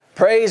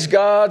Praise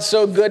God.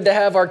 So good to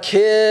have our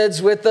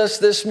kids with us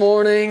this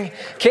morning.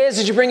 Kids,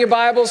 did you bring your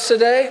Bibles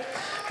today?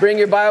 Bring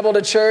your Bible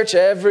to church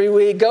every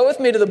week. Go with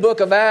me to the book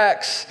of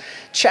Acts,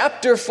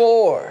 chapter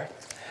 4.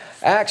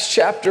 Acts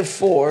chapter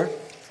 4.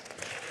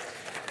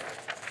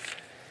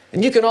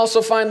 And you can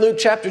also find Luke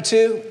chapter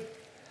 2.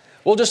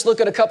 We'll just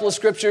look at a couple of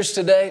scriptures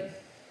today.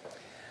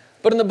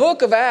 But in the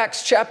book of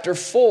Acts chapter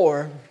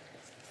 4,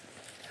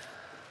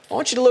 I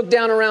want you to look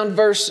down around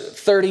verse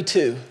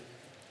 32.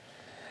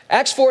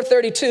 Acts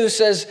 4:32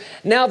 says,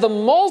 "Now the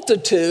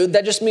multitude,"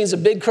 that just means a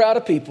big crowd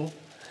of people,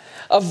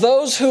 "of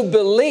those who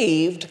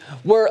believed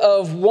were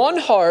of one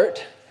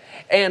heart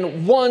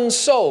and one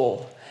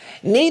soul.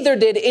 Neither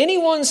did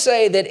anyone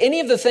say that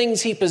any of the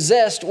things he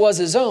possessed was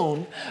his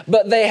own,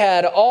 but they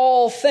had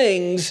all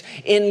things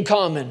in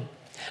common."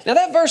 Now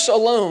that verse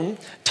alone,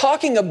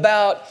 talking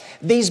about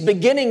these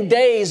beginning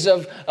days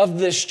of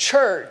this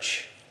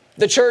church,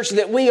 the church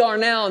that we are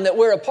now and that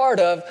we're a part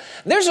of,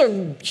 there's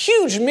a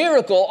huge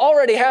miracle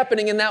already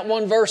happening in that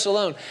one verse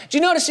alone. Do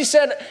you notice he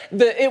said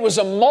that it was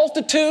a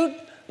multitude?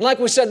 Like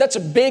we said, that's a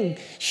big,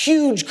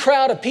 huge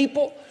crowd of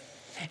people.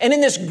 And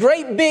in this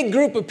great big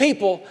group of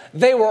people,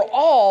 they were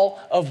all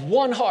of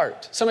one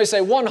heart. Somebody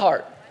say one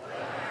heart.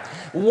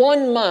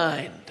 One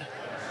mind.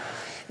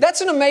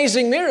 That's an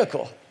amazing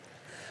miracle.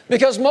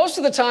 Because most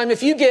of the time,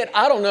 if you get,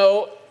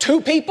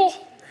 two people,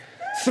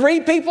 3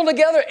 people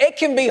together, it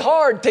can be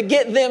hard to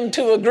get them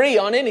to agree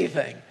on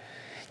anything.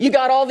 You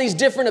got all these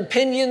different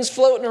opinions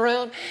floating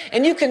around,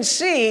 and you can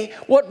see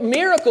what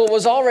miracle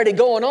was already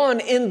going on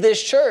in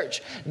this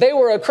church. They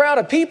were a crowd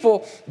of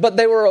people, but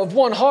they were of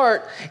one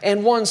heart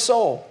and one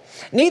soul.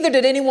 Neither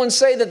did anyone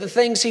say that the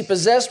things he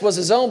possessed was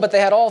his own, but they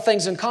had all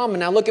things in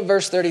common. Now look at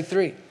verse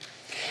 33.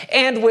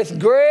 "And with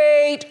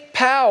great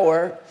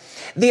power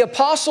the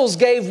apostles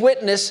gave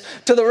witness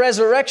to the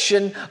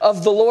resurrection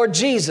of the Lord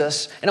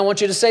Jesus." And I want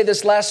you to say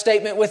this last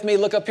statement with me.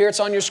 Look up here, it's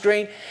on your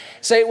screen.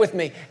 Say it with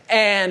me.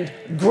 "And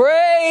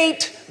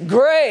great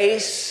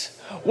grace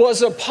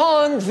was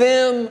upon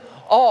them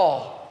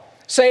all."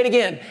 Say it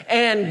again.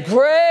 "And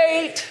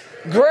great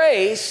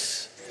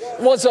grace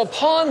was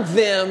upon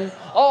them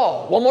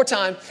all." One more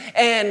time.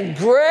 "And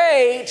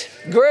great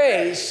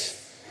grace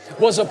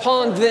was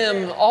upon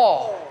them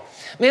all."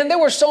 Man, there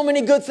were so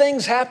many good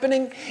things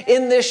happening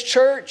in this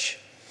church.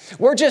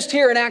 We're just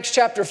here in Acts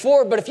chapter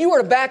 4, but if you were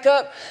to back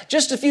up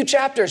just a few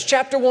chapters,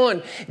 chapter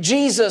 1,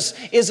 Jesus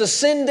is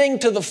ascending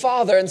to the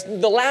Father, and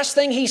the last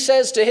thing he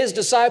says to his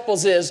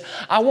disciples is,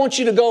 "I want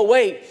you to go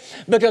wait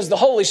because the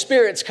Holy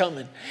Spirit's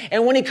coming.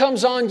 And when he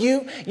comes on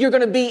you, you're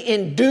going to be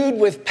endued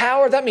with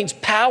power." That means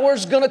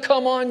power's going to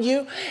come on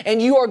you,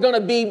 and you are going to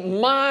be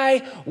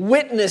my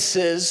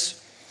witnesses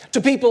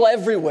to people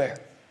everywhere.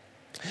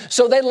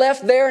 So they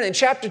left there, and in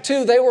chapter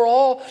 2, they were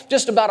all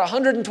just about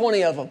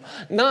 120 of them.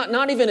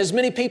 Not even as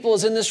many people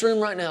as in this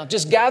room right now.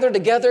 Just gathered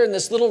together in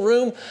this little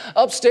room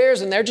upstairs,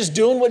 and they're just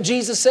doing what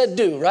Jesus said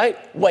do, right?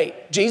 Wait.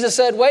 Jesus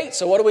said wait,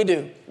 so what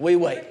do? We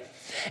wait.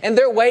 And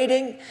they're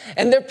waiting,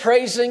 and they're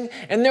praising,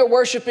 and they're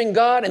worshiping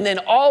God. And then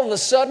all of a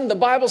sudden, the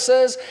Bible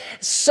says,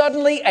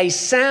 suddenly a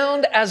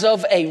sound as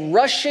of a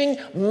rushing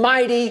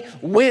mighty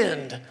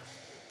wind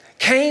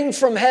came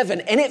from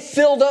heaven, and it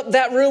filled up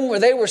that room where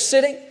they were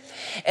sitting.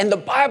 And the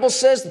Bible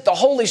says that the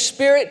Holy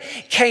Spirit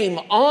came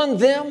on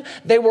them.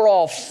 They were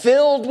all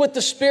filled with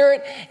the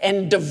Spirit,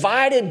 and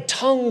divided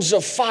tongues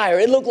of fire.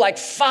 It looked like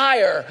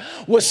fire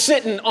was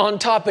sitting on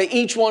top of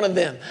each one of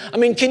them. I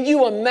mean, can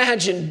you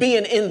imagine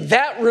being in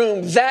that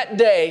room that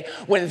day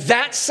when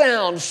that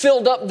sound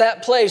filled up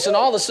that place, and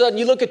all of a sudden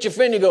you look at your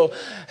friend and you go,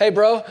 "Hey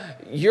bro,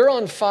 you're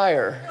on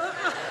fire."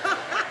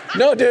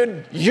 "No,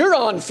 dude, you're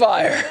on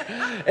fire."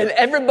 And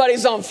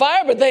everybody's on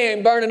fire, but they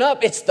ain't burning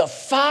up. It's the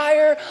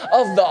fire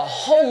of the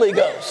Holy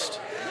Ghost.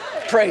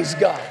 Praise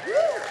God.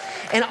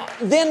 And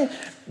then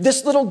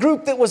this little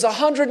group that was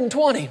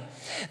 120,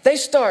 they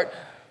start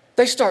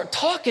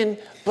talking,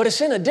 but it's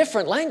in a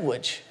different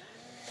language.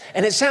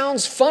 And it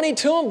sounds funny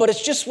to them, but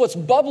it's just what's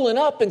bubbling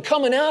up and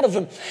coming out of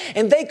them.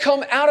 And they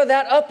come out of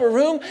that upper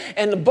room,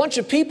 and a bunch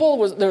of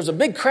people, there was a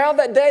big crowd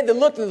that day that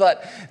looked and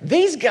thought,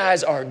 "These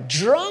guys are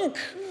drunk."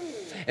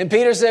 And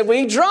Peter said,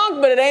 "We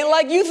drunk, but it ain't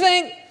like you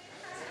think.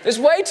 It's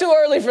way too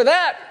early for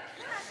that."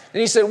 And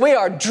he said, "We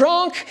are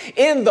drunk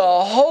in the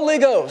Holy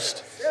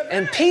Ghost."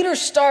 And Peter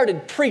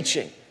started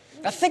preaching.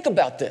 Now think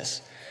about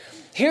this.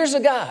 Here's a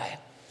guy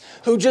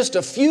who just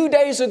a few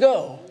days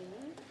ago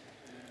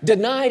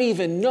denied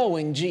even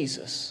knowing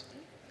Jesus.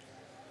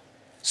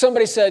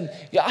 Somebody said,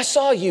 "Yeah, I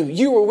saw you.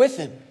 You were with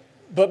him."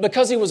 But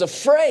because he was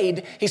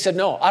afraid, he said,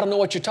 "No, I don't know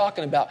what you're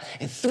talking about."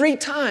 And 3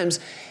 times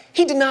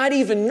he denied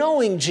even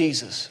knowing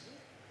Jesus.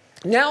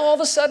 Now all of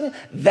a sudden,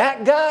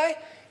 that guy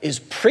is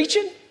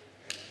preaching.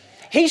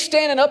 He's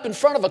standing up in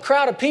front of a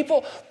crowd of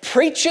people,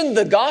 preaching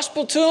the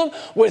gospel to them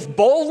with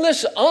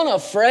boldness,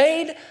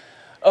 unafraid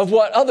of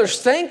what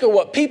others think or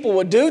what people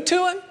would do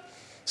to him.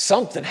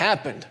 Something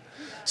happened.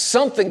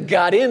 Something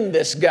got in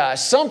this guy.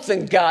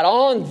 Something got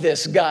on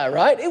this guy,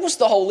 right? It was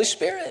the Holy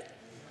Spirit.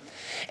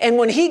 And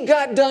when he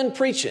got done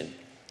preaching,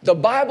 The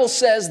Bible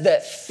says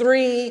that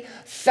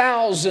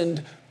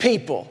 3,000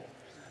 people,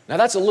 now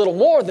that's a little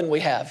more than we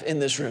have in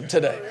this room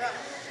today,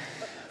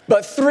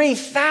 but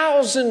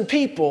 3,000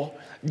 people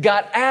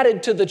got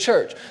added to the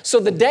church. So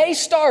the day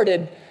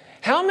started,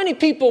 how many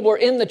people were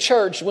in the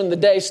church when the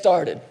day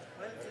started?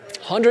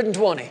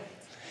 120.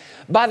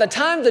 By the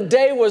time the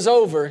day was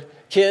over,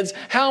 kids,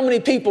 how many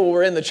people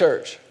were in the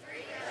church?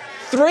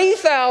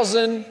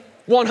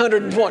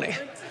 3,120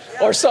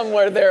 or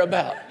somewhere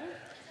thereabout.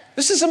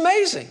 This is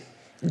amazing.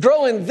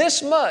 Growing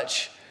this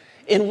much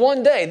in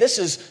one day. This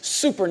is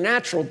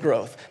supernatural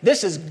growth.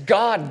 This is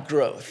God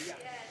growth.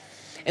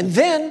 And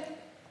then,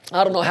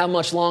 I don't know how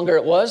much longer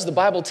it was. The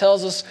Bible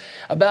tells us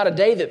about a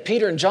day that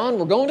Peter and John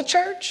were going to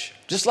church,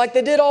 just like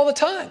they did all the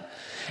time.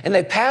 And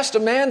they passed a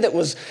man that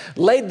was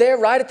laid there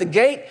right at the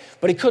gate,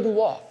 but he couldn't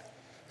walk.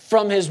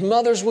 From his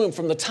mother's womb,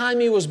 from the time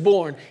he was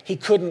born, he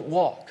couldn't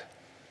walk.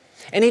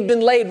 And he'd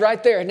been laid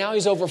right there. Now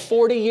he's over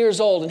 40 years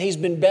old and he's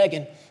been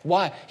begging.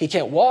 Why? He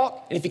can't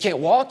walk. And if you can't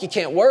walk, you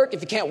can't work.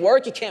 If you can't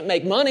work, you can't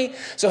make money.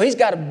 So he's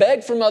got to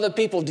beg from other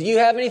people. Do you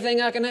have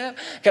anything I can have?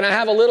 Can I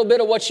have a little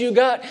bit of what you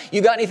got?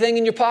 You got anything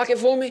in your pocket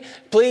for me?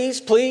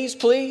 Please, please,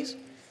 please.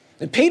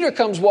 And Peter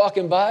comes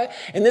walking by,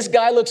 and this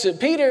guy looks at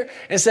Peter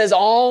and says,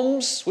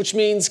 alms, which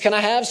means, can I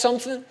have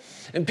something?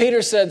 And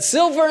Peter said,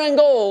 silver and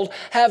gold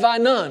have I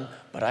none,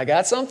 but I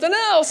got something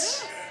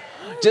else.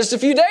 Just a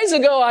few days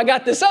ago, I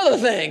got this other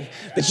thing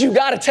that you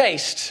got to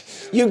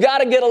taste. You got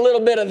to get a little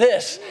bit of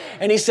this.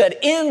 And he said,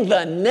 in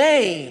the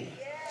name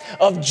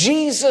of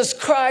Jesus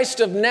Christ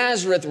of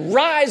Nazareth,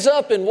 rise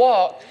up and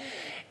walk.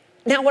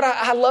 Now, what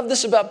I love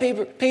this about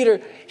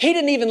Peter, he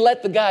didn't even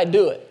let the guy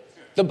do it.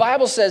 The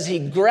Bible says he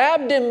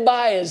grabbed him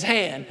by his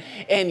hand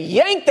and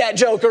yanked that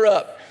joker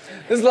up.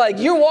 It's like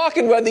you're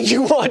walking whether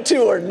you want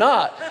to or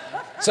not.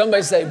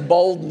 Somebody say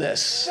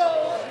boldness.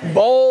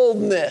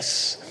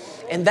 Boldness.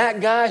 And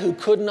that guy who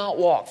could not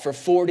walk for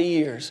 40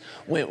 years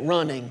went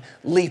running,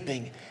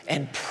 leaping,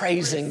 and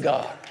praising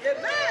God.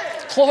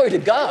 Glory to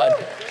God.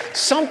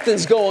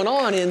 Something's going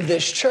on in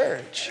this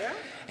church.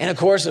 And of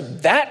course,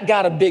 that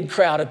got a big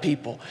crowd of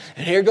people.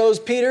 And here goes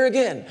Peter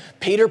again.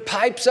 Peter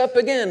pipes up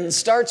again and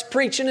starts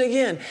preaching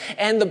again.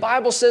 And the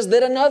Bible says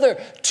that another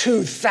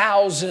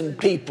 2,000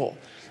 people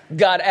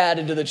got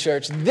added to the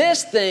church.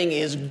 This thing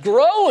is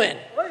growing.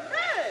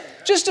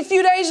 Just a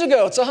few days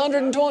ago, it's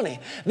 120.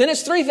 Then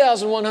it's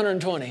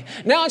 3,120.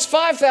 Now it's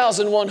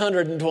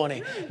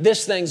 5,120.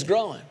 This thing's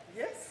growing.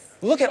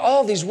 Look at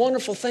all these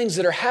wonderful things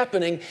that are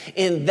happening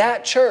in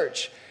that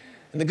church.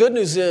 And the good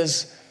news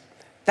is,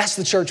 that's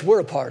the church we're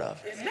a part of.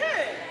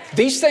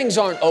 These things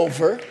aren't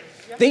over.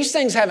 These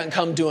things haven't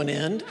come to an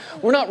end.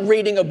 We're not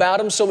reading about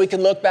them so we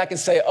can look back and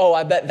say, oh,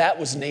 I bet that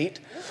was neat.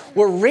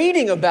 We're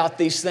reading about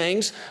these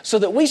things so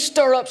that we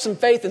stir up some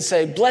faith and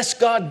say, bless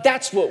God,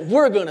 that's what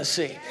we're going to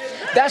see.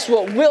 That's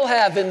what we'll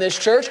have in this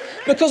church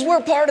because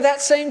we're part of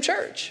that same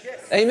church.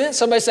 Amen.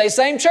 Somebody say,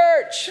 same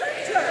church.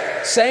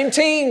 Same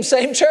team,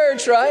 same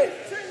church, right?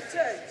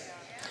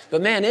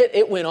 But man,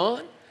 it went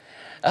on.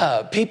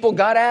 People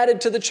got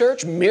added to the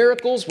church.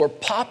 Miracles were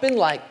popping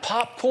like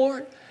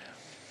popcorn.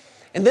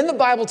 And then the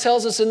Bible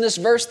tells us in this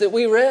verse that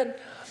we read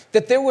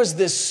that there was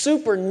this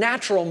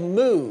supernatural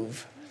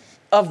move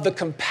of the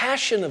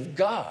compassion of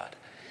God.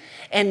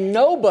 And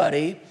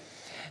nobody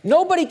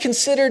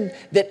considered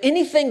that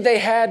anything they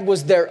had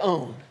was their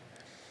own.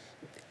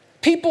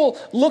 People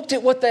looked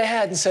at what they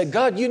had and said,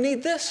 God, you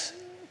need this?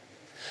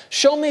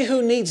 Show me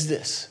who needs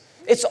this.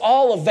 It's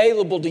all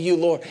available to you,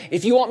 Lord.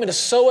 If you want me to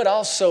sow it,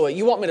 I'll sow it.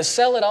 You want me to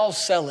sell it, I'll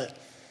sell it.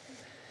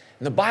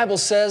 And the Bible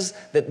says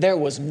that there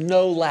was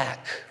no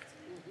lack.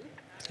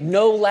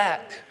 No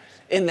lack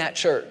in that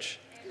church.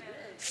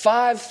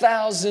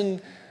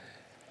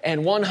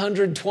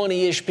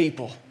 5,120-ish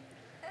people.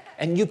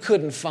 And you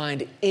couldn't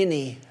find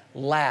any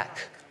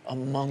lack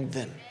among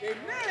them.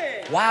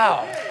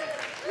 Wow.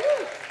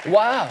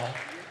 Wow.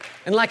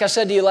 And like I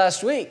said to you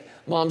last week,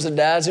 moms and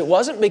dads, it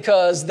wasn't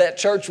because that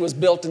church was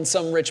built in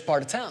some rich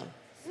part of town.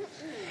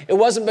 It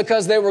wasn't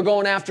because they were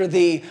going after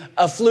the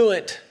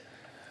affluent,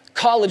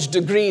 college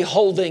degree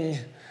holding,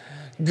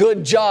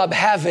 good job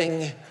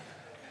having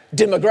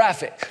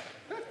demographic.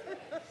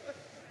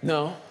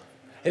 No,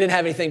 it didn't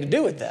have anything to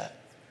do with that.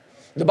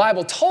 The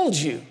Bible told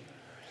you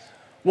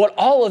what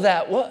all of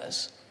that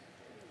was.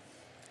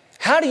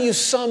 How do you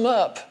sum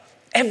up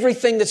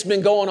everything that's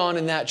been going on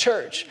in that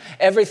church?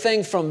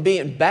 Everything from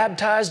being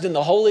baptized in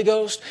the Holy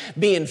Ghost,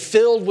 being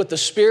filled with the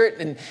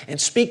Spirit and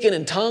speaking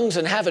in tongues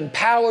and having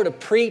power to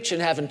preach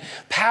and having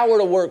power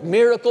to work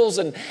miracles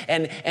and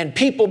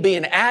people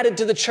being added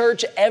to the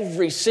church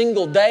every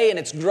single day, and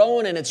it's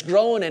growing and it's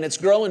growing and it's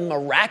growing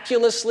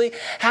miraculously.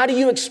 How do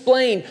you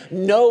explain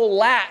no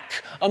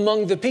lack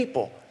among the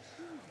people?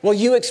 Well,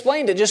 you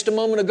explained it just a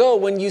moment ago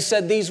when you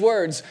said these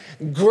words,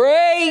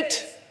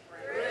 great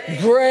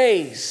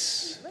grace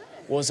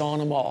was on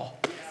them all.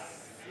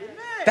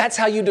 That's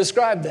how you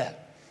describe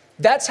that.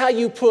 That's how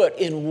you put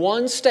in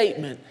one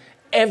statement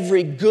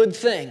every good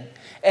thing,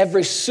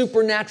 every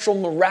supernatural,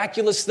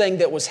 miraculous thing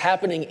that was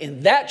happening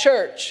in that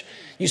church.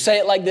 You say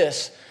it like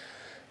this: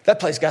 That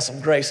place got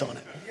some grace on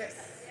it.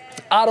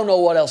 I don't know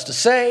what else to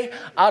say.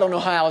 I don't know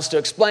how else to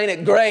explain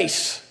it.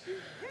 Grace.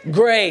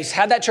 Grace.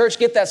 How'd that church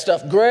get that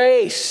stuff?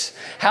 Grace.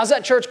 How's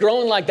that church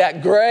growing like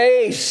that?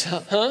 Grace.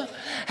 Huh?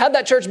 How'd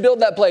that church build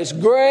that place?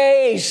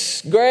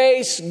 Grace.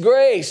 Grace.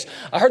 Grace.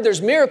 I heard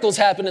there's miracles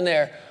happening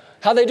there.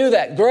 How'd they do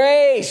that?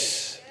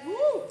 Grace.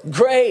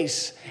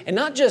 Grace. And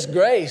not just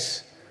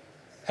grace.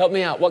 Help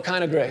me out. What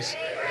kind of grace?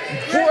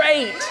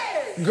 Great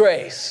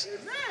grace.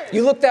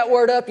 You look that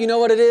word up, you know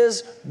what it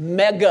is?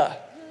 Mega.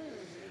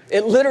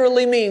 It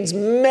literally means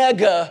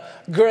mega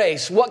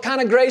grace. What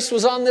kind of grace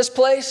was on this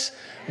place?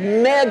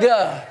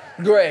 Mega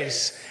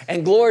grace.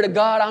 And glory to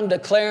God, I'm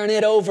declaring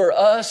it over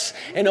us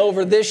and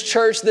over this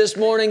church this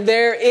morning.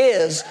 There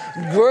is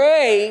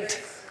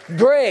great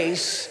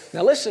grace.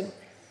 Now listen,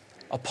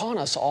 upon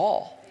us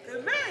all.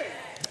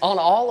 On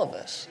all of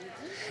us.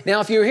 Now,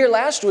 if you were here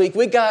last week,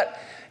 we got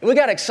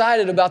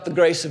excited about the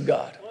grace of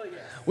God.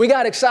 We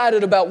got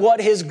excited about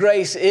what His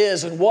grace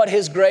is and what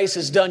His grace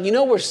has done. You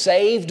know, we're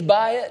saved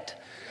by it.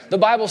 The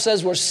Bible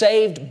says we're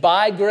saved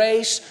by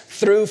grace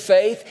through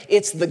faith.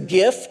 It's the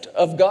gift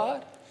of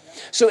God.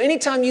 So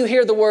anytime you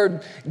hear the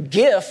word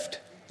gift,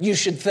 you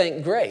should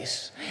think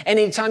grace. And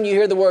anytime you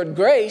hear the word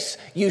grace,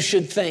 you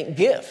should think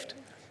gift.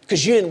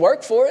 Because you didn't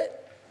work for it.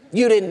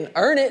 You didn't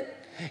earn it.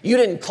 You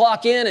didn't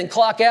clock in and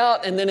clock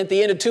out, and then at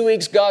the end of 2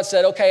 weeks, God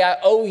said, okay, I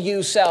owe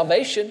you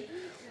salvation.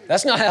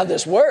 That's not how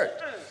this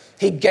worked.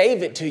 He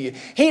gave it to you.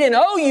 He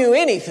didn't owe you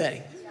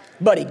anything,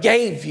 but He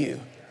gave you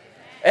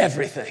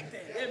everything.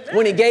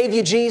 When He gave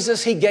you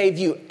Jesus, He gave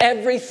you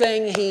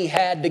everything He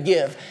had to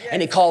give,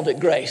 and He called it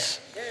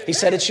grace. He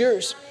said, it's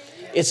yours.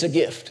 It's a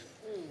gift.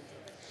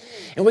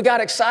 And we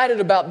got excited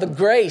about the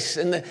grace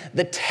and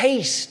the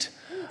taste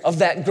of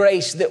that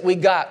grace that we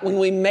got when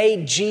we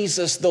made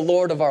Jesus the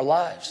Lord of our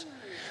lives.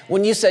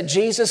 When you said,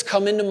 Jesus,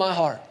 come into my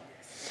heart.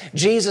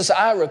 Jesus,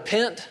 I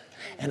repent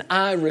and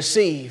I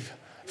receive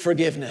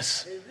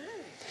forgiveness.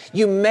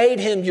 You made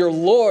Him your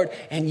Lord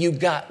and you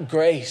got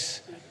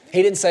grace.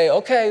 He didn't say,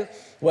 okay,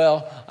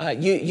 well,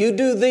 you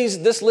do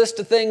this list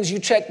of things, you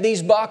check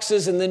these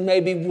boxes, and then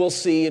maybe we'll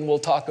see and we'll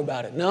talk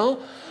about it.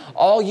 No,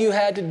 all you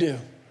had to do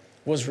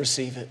was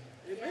receive it.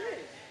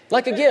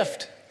 Like a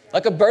gift,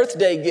 like a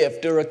birthday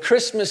gift or a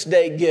Christmas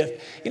Day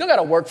gift. You don't got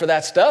to work for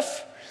that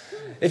stuff.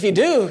 If you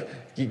do,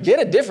 you get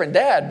a different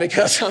dad,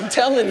 because I'm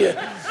telling you,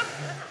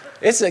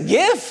 it's a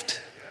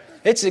gift.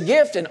 It's a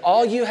gift, and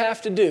all you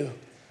have to do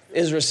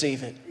is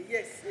receive it.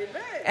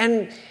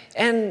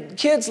 And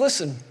kids,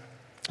 listen,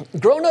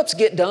 grown-ups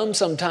get dumb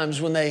sometimes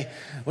when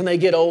they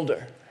get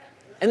older,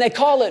 and they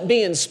call it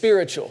being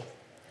spiritual.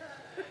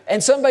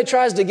 And somebody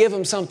tries to give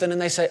them something,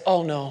 and they say,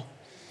 oh no,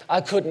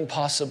 I couldn't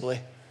possibly.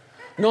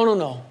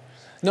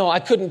 No,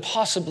 I couldn't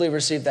possibly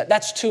receive that.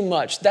 That's too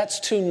much. That's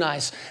too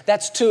nice.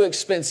 That's too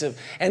expensive.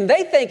 And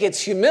they think it's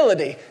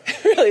humility.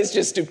 Really, it's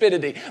just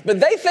stupidity.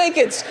 But they think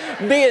it's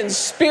being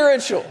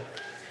spiritual.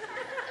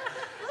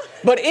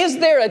 But is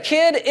there a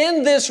kid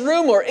in this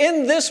room or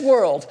in this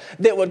world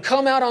that would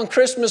come out on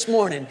Christmas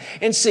morning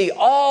and see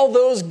all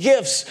those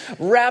gifts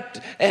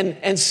wrapped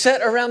and set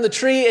around the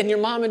tree, and your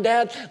mom and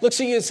dad looks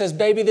at you and says,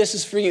 baby, this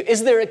is for you?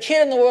 Is there a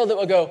kid in the world that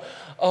would go,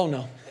 oh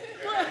no.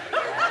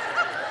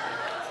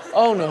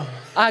 Oh no,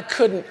 I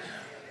couldn't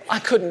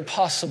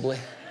possibly.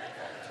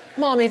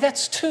 Mommy,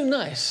 that's too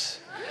nice.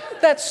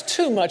 That's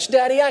too much.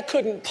 Daddy, I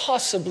couldn't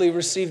possibly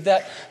receive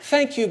that.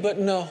 Thank you, but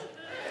no.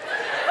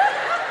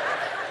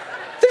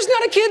 There's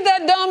not a kid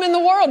that dumb in the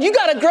world. You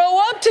got to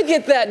grow up to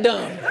get that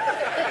dumb.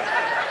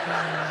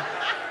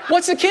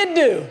 What's a kid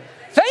do?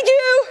 Thank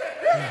you.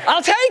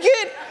 I'll take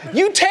it.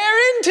 You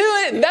tear into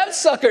it, and that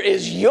sucker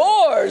is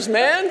yours,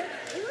 man.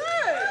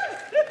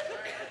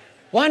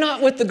 Why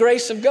not with the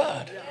grace of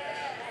God?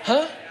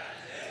 Huh?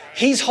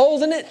 He's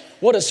holding it.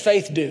 What does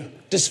faith do?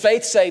 Does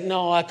faith say,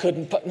 no, I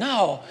couldn't?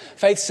 No.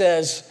 Faith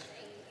says,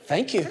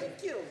 thank you.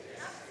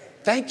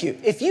 Thank you.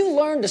 If you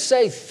learn to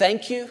say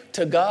thank you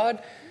to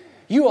God,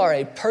 you are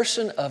a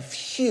person of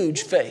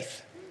huge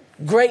faith,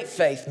 great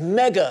faith,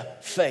 mega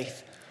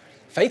faith.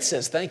 Faith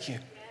says thank you.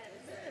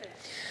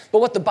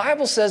 But what the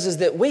Bible says is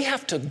that we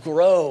have to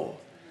grow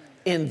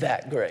in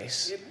that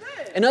grace.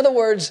 In other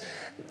words,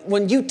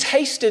 when you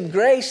tasted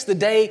grace the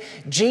day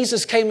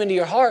Jesus came into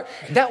your heart,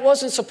 that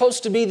wasn't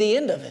supposed to be the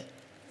end of it.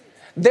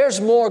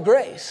 There's more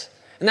grace.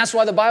 And that's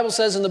why the Bible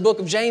says in the book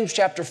of James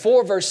chapter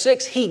 4, verse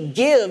 6, He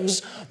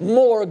gives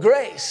more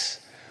grace.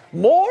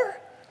 More?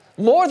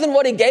 More than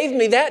what He gave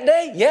me that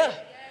day? Yeah.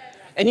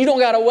 And you don't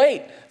got to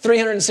wait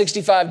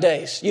 365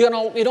 days. You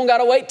don't got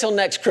to wait till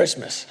next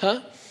Christmas,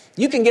 huh?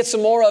 You can get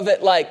some more of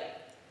it like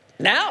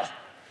now.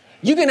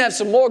 You can have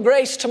some more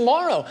grace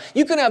tomorrow.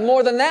 You can have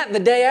more than that the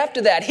day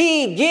after that.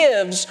 He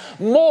gives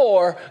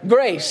more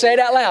grace. Say it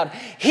out loud.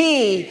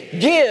 He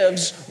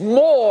gives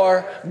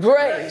more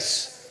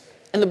grace.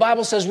 And the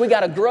Bible says we got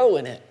to grow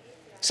in it.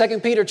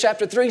 2 Peter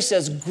chapter 3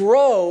 says,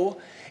 grow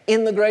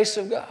in the grace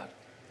of God.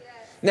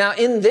 Now,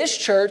 in this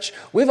church,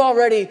 we've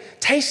already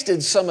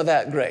tasted some of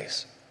that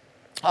grace.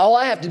 All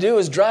I have to do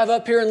is drive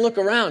up here and look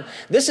around.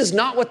 This is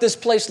not what this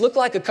place looked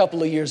like a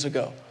couple of years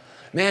ago.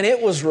 Man,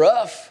 it was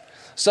rough.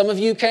 Some of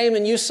you came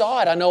and you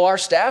saw it. I know our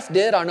staff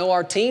did. I know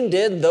our team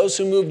did, and those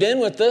who moved in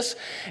with us.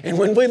 And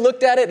when we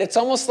looked at it, it's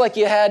almost like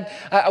you had,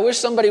 I wish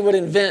somebody would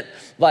invent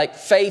like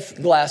faith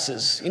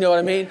glasses. You know what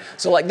I mean?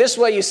 So like this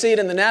way you see it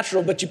in the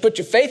natural, but you put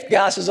your faith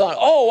glasses on.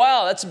 Oh,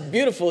 wow, that's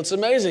beautiful. It's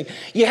amazing.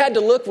 You had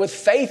to look with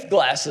faith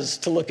glasses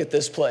to look at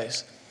this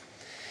place.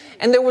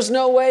 And there was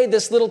no way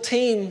this little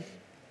team,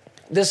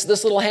 this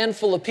little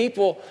handful of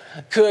people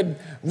could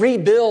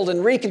rebuild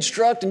and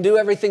reconstruct and do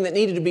everything that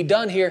needed to be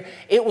done here.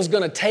 It was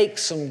going to take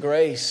some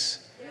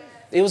grace.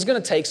 It was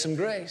going to take some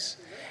grace.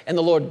 And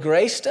the Lord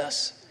graced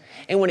us.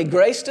 And when He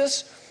graced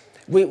us,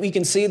 we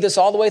can see this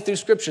all the way through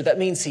Scripture. That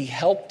means He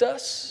helped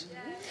us.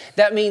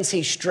 That means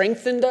He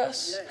strengthened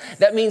us.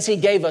 That means He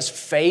gave us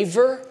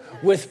favor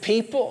with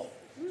people.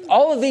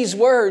 All of these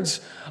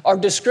words are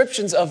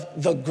descriptions of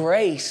the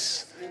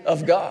grace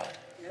of God.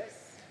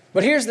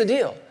 But here's the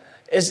deal.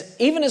 Is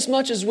even as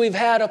much as we've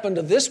had up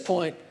until this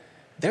point,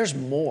 there's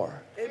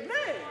more.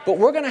 Amen. But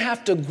we're going to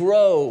have to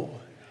grow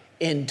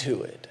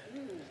into it.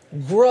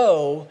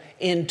 Grow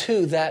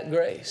into that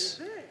grace.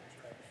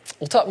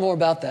 We'll talk more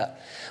about that.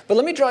 But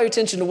let me draw your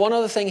attention to one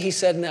other thing He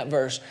said in that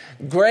verse.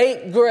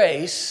 Great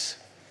grace,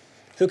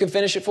 who can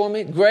finish it for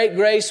me? Great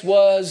grace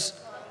was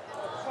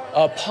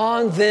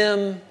upon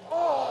them.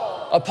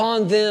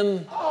 Upon them.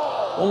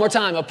 One more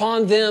time.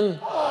 Upon them.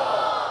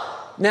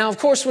 Now, of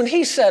course, when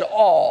He said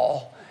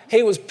all,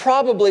 He was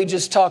probably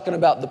just talking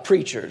about the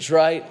preachers,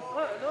 right?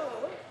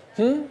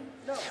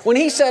 When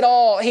He said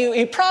all,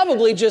 he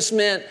probably just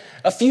meant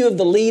a few of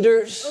the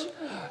leaders.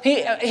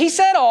 He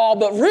said all,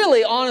 but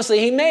really, honestly,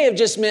 He may have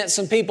just meant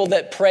some people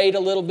that prayed a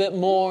little bit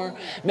more.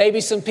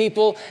 Maybe some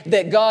people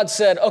that God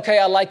said, okay,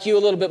 I like you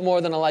a little bit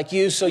more than I like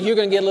you, so you're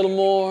going to get a little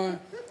more.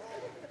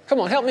 Come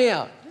on, help me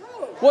out.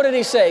 What did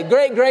He say?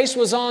 Great grace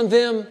was on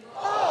them.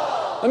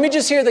 Let me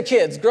just hear the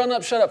kids. Grown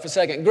up, shut up for a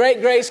second.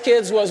 Great grace,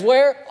 kids, was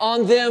where?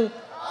 On them.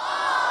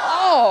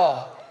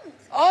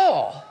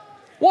 All.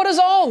 What does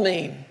all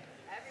mean?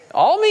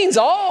 All means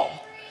all.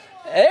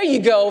 There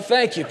you go.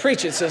 Thank you.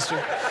 Preach it,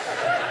 sister.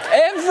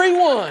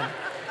 Everyone.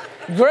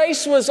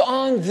 Grace was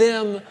on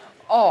them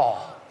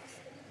all.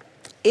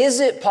 Is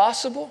it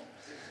possible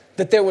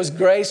that there was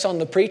grace on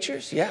the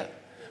preachers? Yeah.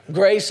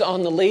 Grace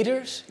on the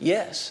leaders?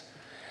 Yes.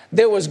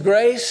 There was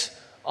grace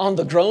on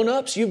the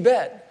grown-ups? You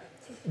bet.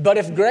 But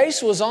if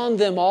grace was on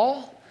them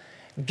all,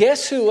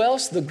 guess who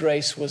else the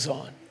grace was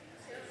on?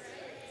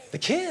 The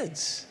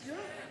kids.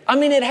 I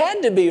mean, it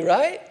had to be,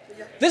 right?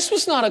 This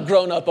was not a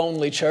grown-up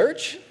only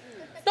church.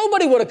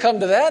 Nobody would have come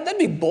to that. That'd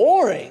be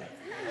boring.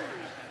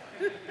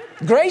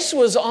 Grace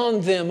was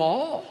on them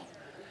all.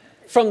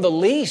 From the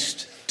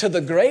least to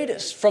the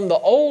greatest, from the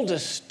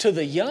oldest to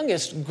the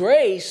youngest,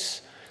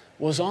 grace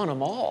was on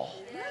them all.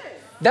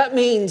 That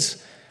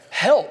means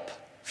help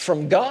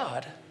from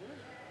God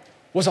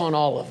was on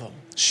all of them.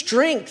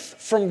 Strength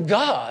from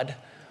God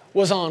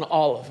was on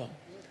all of them.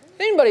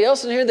 Anybody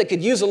else in here that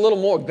could use a little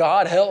more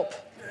God help?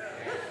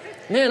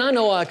 Man, I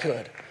know I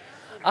could.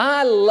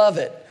 I love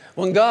it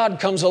when God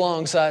comes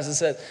alongside and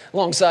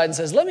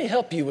says, let me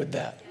help you with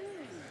that.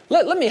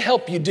 Let me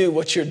help you do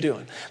what you're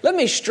doing. Let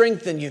me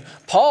strengthen you.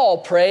 Paul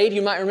prayed,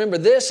 you might remember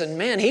this, and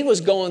man, he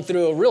was going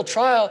through a real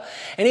trial.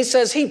 And he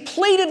says he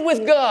pleaded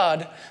with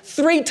God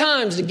 3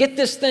 times to get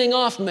this thing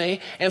off me.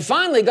 And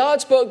finally,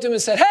 God spoke to him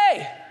and said,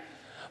 hey,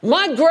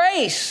 my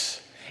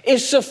grace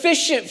is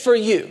sufficient for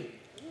you.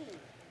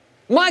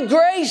 My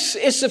grace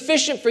is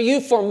sufficient for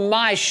you, for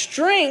my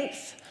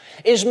strength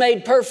is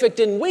made perfect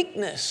in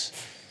weakness.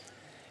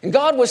 And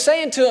God was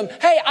saying to him,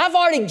 hey, I've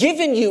already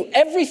given you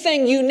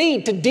everything you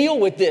need to deal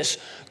with this.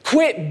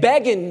 Quit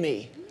begging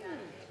me.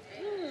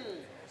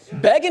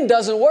 Begging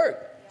doesn't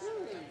work.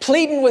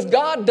 Pleading with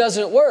God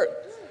doesn't work.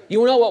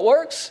 You know what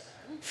works?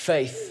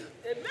 Faith.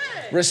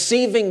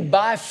 Receiving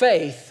by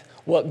faith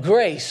what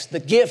grace, the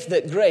gift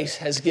that grace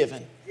has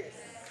given.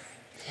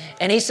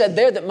 And he said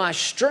there that my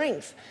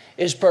strength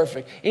is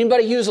perfect.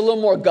 Anybody use a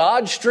little more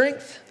God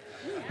strength?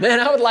 Man,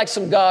 I would like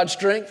some God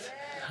strength.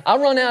 I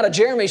run out of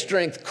Jeremy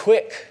strength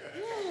quick.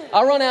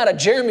 I run out of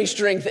Jeremy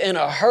strength in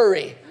a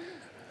hurry.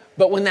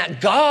 But when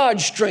that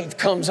God strength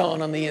comes on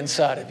the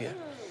inside of you.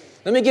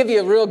 Let me give you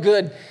a real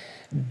good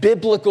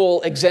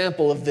biblical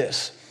example of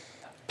this.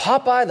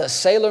 Popeye the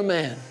Sailor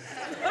Man.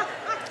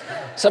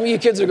 Some of you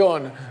kids are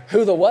going,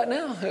 who the what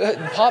now?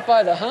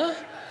 Popeye the huh?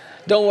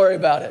 Don't worry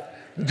about it.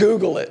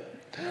 Google it.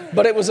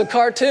 But it was a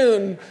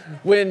cartoon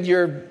when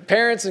your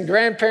parents and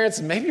grandparents,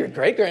 and maybe your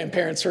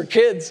great-grandparents were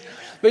kids.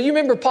 But you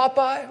remember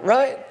Popeye,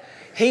 right?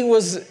 He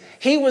was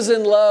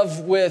in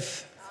love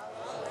with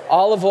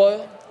olive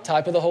oil,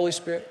 type of the Holy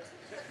Spirit.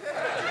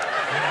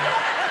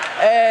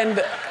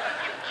 And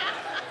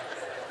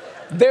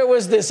there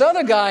was this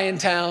other guy in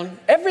town,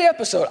 every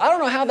episode. I don't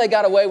know how they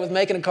got away with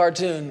making a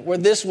cartoon where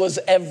this was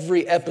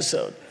every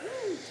episode.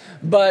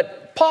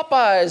 But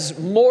Popeye's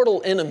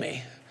mortal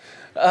enemy,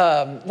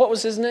 what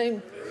was his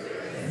name?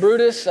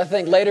 Brutus. I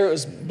think later it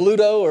was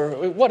Bluto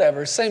or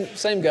whatever.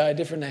 Same guy,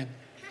 different name.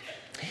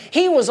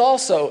 He was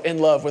also in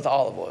love with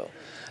olive oil.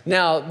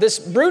 Now, this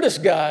Brutus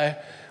guy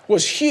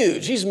was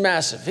huge. He's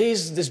massive.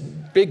 He's this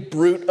big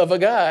brute of a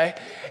guy.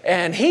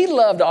 And he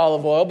loved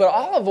olive oil, but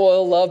olive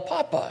oil loved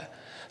Popeye.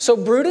 So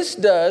Brutus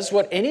does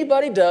what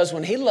anybody does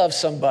when he loves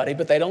somebody,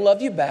 but they don't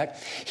love you back.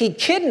 He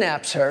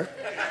kidnaps her,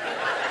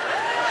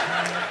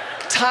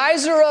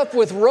 ties her up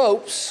with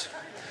ropes,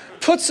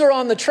 puts her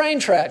on the train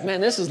track.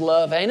 Man, this is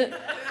love, ain't it?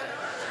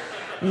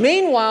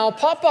 Meanwhile,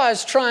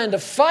 Popeye's trying to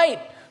fight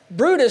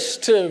Brutus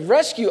to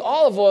rescue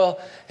olive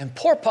oil. And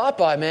poor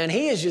Popeye, man,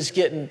 he is just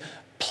getting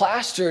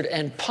plastered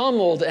and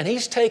pummeled, and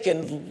he's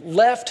taking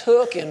left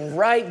hook and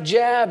right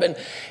jab, and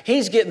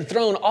he's getting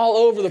thrown all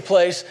over the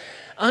place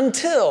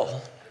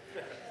until,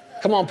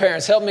 come on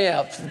parents, help me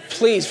out.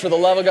 Please, for the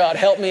love of God,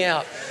 help me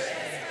out.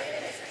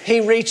 He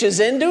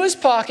reaches into his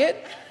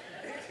pocket,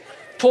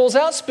 pulls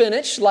out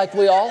spinach like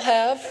we all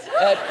have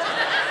at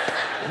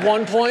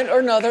one point or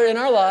another in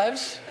our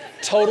lives,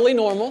 totally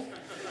normal,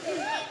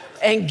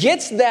 and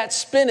gets that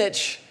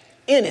spinach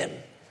in him.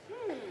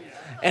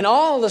 And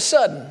all of a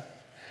sudden,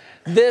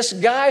 this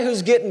guy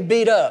who's getting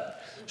beat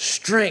up,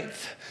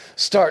 strength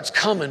starts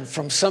coming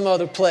from some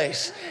other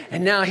place.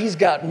 And now he's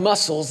got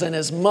muscles, and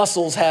his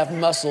muscles have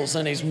muscles,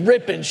 and he's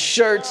ripping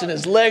shirts, and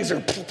his legs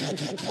are,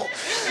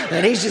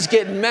 and he's just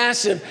getting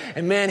massive.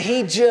 And man,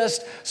 he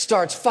just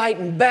starts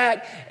fighting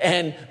back,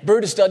 and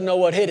Brutus doesn't know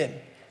what hit him,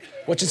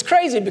 which is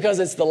crazy because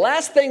it's the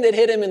last thing that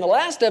hit him in the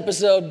last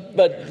episode,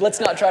 but let's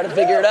not try to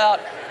figure it out.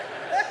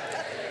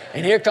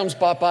 And here comes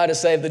Popeye to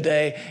save the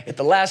day. At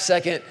the last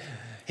second,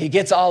 he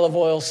gets olive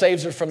oil,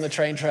 saves her from the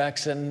train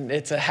tracks, and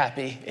it's a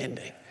happy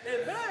ending.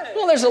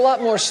 Well, there's a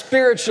lot more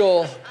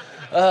spiritual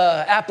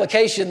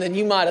application than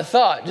you might have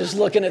thought just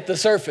looking at the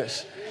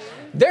surface.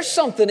 There's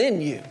something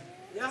in you.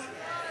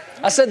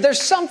 I said,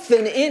 there's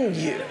something in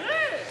you.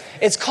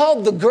 It's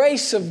called the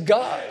grace of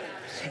God.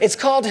 It's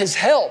called His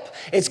help.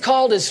 It's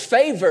called His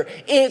favor.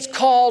 It's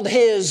called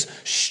His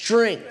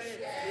strength.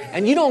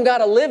 And you don't got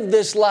to live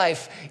this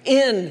life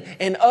in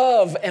and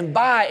of and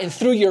by and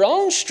through your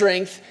own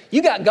strength.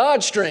 You got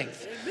God's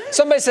strength.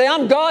 Somebody say,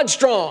 I'm God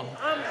strong.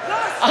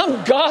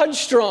 I'm God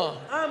strong.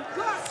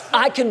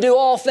 I can do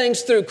all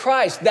things through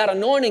Christ. That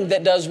anointing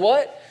that does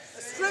what?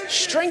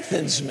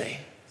 Strengthens me.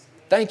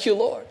 Thank you,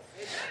 Lord.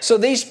 So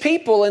these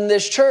people in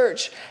this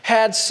church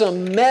had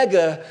some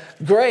mega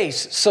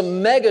grace,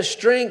 some mega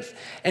strength.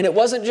 And it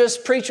wasn't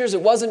just preachers.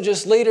 It wasn't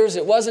just leaders.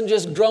 It wasn't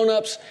just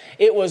grown-ups.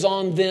 It was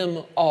on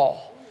them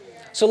all.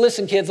 So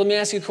listen, kids, let me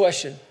ask you a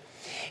question.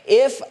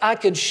 If I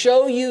could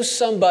show you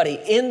somebody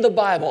in the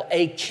Bible,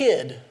 a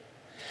kid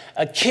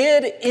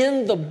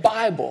in the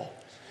Bible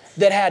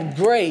that had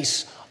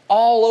grace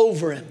all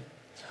over him,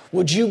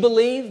 would you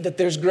believe that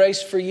there's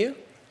grace for you?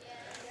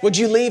 Would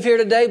you leave here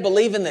today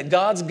believing that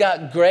God's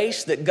got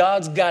grace, that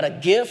God's got a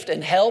gift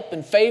and help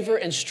and favor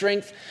and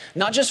strength,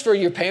 not just for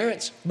your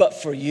parents, but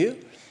for you?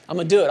 I'm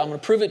going to do it. I'm going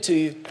to prove it to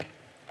you.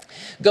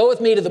 Go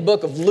with me to the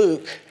book of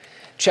Luke,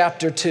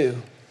 chapter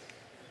 2.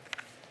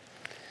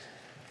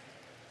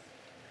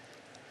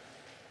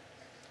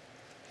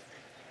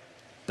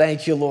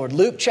 Thank you, Lord.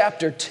 Luke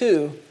chapter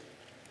 2.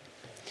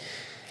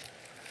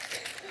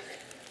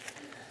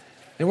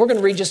 And we're going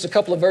to read just a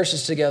couple of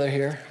verses together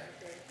here.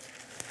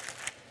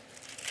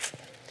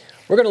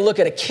 We're going to look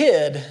at a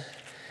kid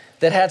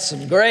that had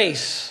some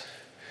grace,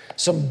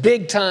 some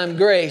big time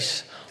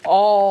grace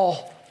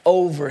all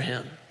over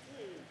him.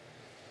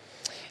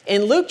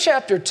 In Luke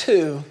chapter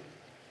 2,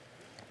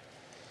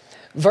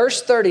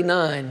 verse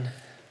 39,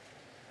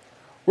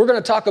 we're going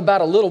to talk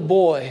about a little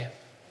boy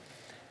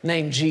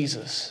named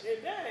Jesus.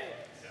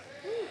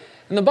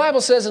 And the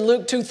Bible says in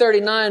Luke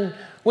 2:39,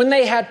 when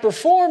they had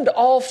performed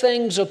all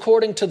things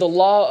according to the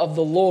law of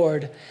the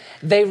Lord,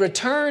 they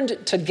returned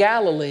to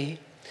Galilee,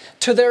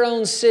 to their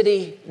own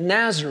city,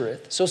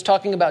 Nazareth. So it's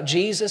talking about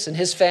Jesus and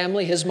his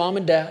family, his mom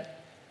and dad.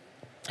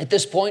 At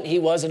this point, he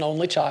was an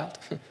only child.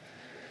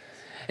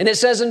 And it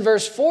says in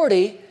verse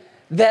 40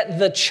 that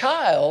the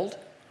child,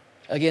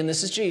 again,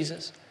 this is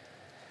Jesus,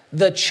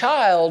 the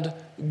child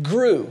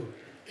grew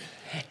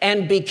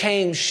and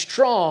became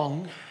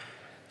strong.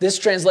 This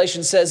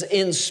translation says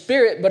in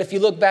spirit, but if you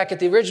look back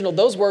at the original,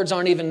 those words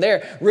aren't even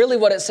there. Really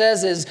what it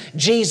says is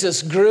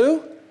Jesus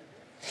grew,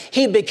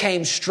 he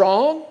became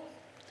strong,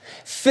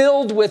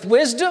 filled with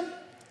wisdom,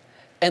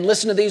 and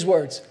listen to these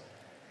words,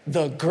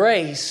 the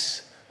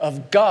grace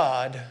of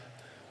God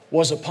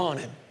was upon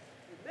him.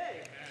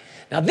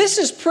 Now this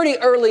is pretty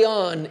early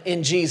on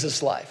in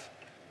Jesus' life.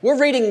 We're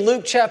reading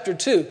Luke chapter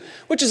 2,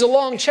 which is a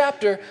long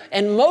chapter,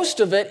 and most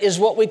of it is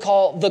what we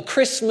call the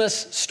Christmas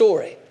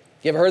story.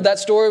 You ever heard that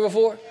story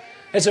before?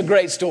 It's a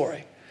great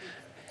story.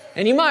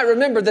 And you might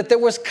remember that there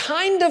was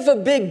kind of a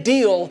big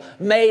deal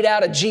made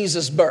out of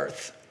Jesus'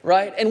 birth,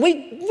 right? And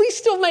we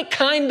still make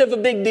kind of a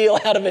big deal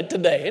out of it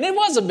today. And it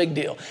was a big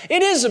deal.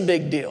 It is a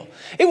big deal.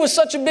 It was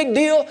such a big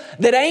deal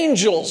that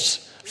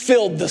angels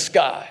filled the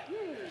sky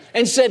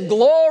and said,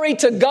 glory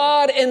to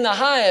God in the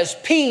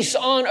highest, peace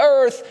on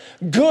earth,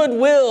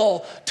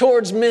 goodwill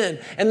towards men.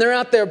 And they're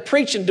out there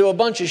preaching to a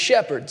bunch of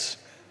shepherds.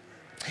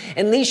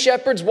 And these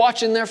shepherds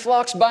watching their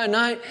flocks by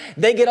night,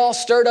 they get all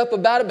stirred up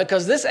about it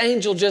because this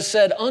angel just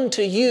said,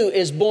 unto you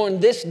is born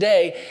this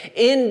day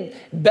in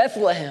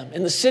Bethlehem,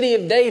 in the city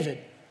of David,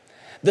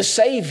 the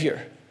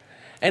Savior.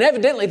 And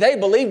evidently they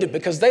believed it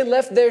because they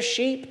left their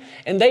sheep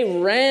and they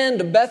ran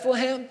to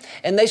Bethlehem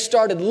and they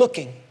started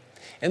looking.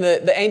 And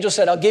the angel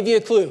said, I'll give you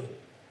a clue.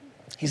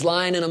 He's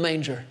lying in a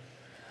manger.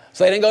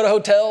 So they didn't go to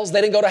hotels,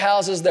 they didn't go to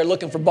houses, they're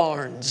looking for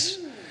barns.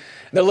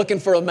 They're looking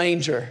for a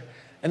manger.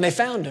 And they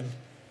found him.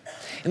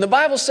 And the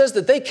Bible says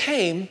that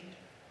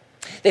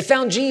they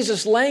found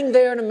Jesus laying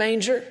there in a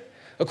manger.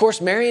 Of course,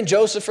 Mary and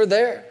Joseph are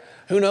there.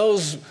 Who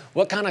knows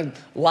what kind of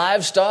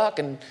livestock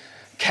and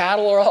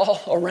cattle are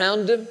all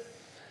around him.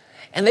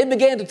 And they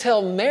began to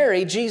tell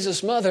Mary,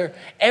 Jesus' mother,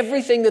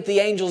 everything that the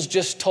angels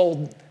just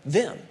told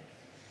them.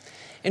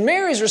 And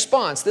Mary's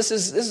response, this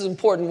is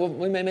important.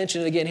 We may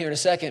mention it again here in a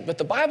second. But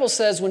the Bible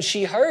says when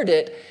she heard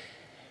it,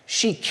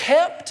 she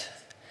kept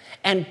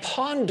and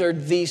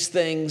pondered these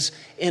things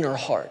in her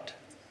heart.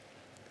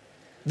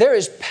 There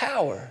is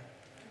power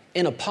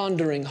in a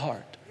pondering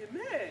heart.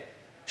 Amen.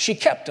 She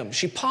kept them.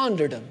 She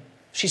pondered them.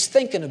 She's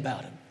thinking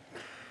about them.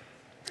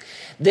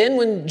 Then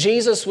when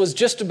Jesus was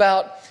just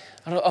about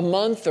a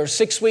month or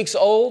 6 weeks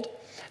old,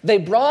 they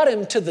brought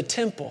him to the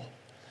temple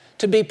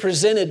to be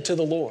presented to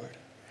the Lord.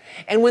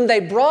 And when they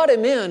brought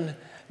him in,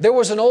 there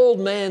was an old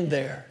man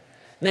there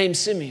named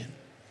Simeon,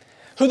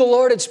 who the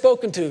Lord had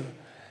spoken to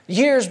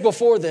years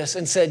before this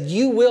and said,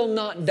 you will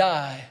not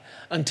die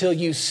until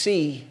you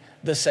see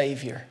the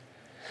Savior.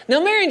 Now,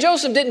 Mary and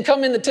Joseph didn't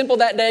come in the temple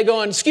that day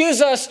going,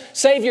 excuse us,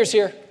 Savior's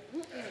here.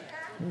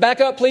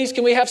 Back up, please.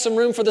 Can we have some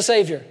room for the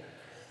Savior?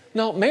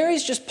 No,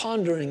 Mary's just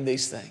pondering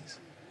these things.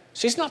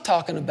 She's not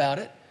talking about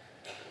it.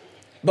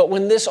 But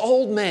when this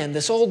old man,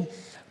 this old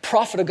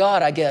prophet of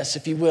God, I guess,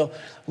 if you will,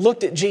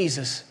 looked at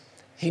Jesus,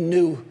 he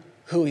knew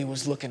who he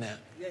was looking at.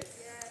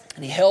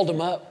 And he held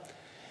him up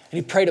and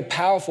he prayed a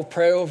powerful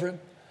prayer over him.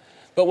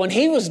 But when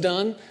he was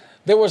done,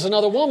 there was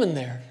another woman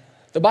there.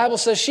 The Bible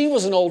says she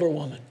was an older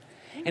woman.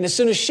 And as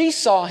soon as she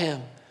saw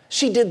him,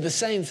 she did the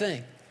same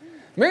thing.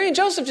 Mary and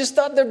Joseph just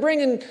thought they're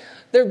bringing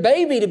their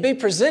baby to be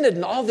presented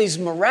and all these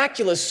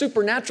miraculous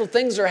supernatural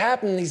things are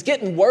happening. He's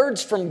getting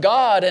words from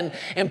God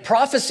and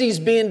prophecies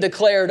being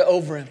declared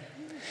over him.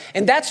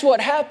 And that's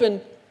what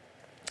happened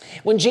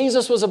when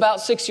Jesus was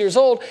about 6 years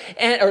old,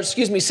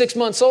 6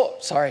 months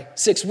old,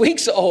 6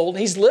 weeks old.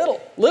 He's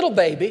little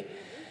baby.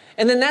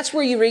 And then that's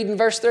where you read in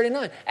verse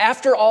 39.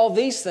 After all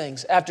these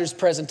things, after his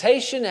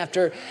presentation,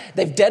 after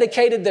they've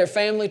dedicated their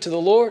family to the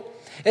Lord,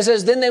 it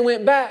says, then they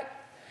went back.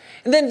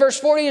 And then verse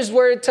 40 is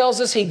where it tells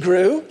us he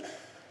grew.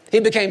 He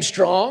became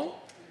strong,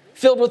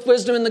 filled with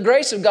wisdom, and the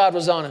grace of God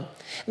was on him.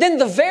 Then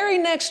the very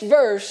next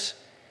verse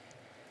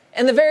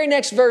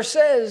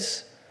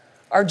says,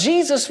 our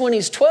Jesus when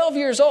he's 12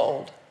 years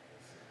old.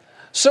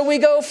 So we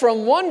go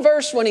from one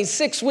verse when he's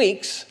 6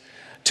 weeks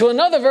to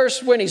another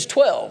verse when he's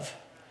 12.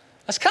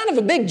 That's kind of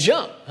a big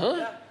jump, huh?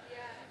 Yeah.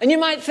 And you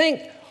might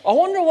think, I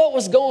wonder what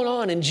was going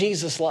on in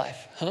Jesus'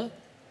 life, huh?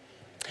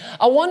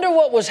 I wonder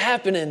what was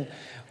happening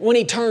when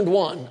he turned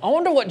 1. I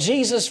wonder what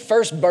Jesus'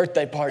 first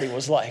birthday party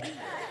was like.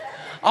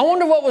 I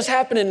wonder what was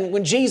happening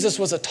when Jesus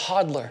was a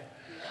toddler.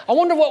 I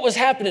wonder what was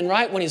happening,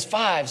 right, when he's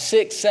 5,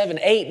 6, 7,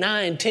 8,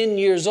 9, 10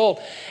 years old.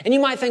 And you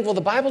might think, well,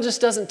 the Bible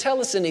just doesn't tell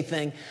us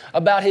anything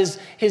about his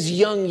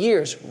young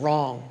years.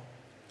 Wrong.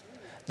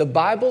 The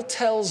Bible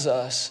tells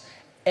us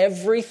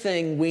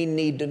everything we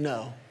need to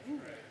know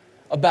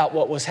about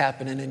what was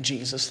happening in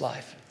Jesus'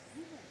 life.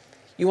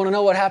 You want to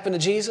know what happened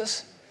to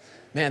Jesus?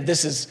 Man,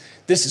 this is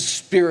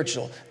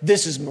spiritual.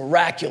 This is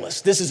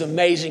miraculous. This is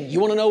amazing.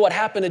 You want to know what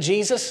happened to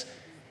Jesus?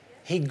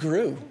 He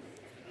grew.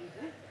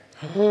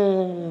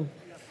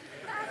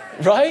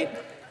 Right?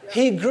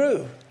 He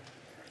grew.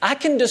 I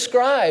can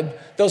describe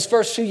those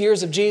first few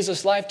years of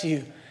Jesus' life to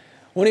you.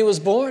 When he was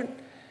born,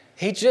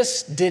 he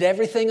just did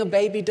everything a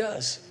baby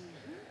does.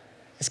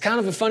 It's kind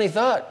of a funny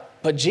thought,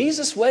 but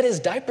Jesus wet his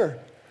diaper.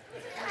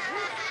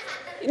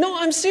 No,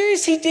 I'm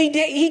serious.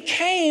 He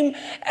came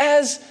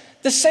as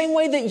the same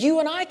way that you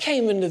and I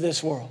came into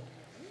this world.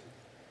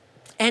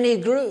 And he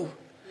grew,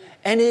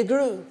 and he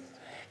grew.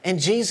 And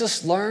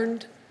Jesus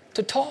learned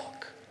to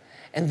talk.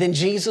 And then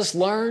Jesus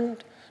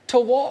learned to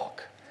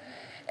walk.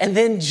 And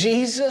then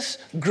Jesus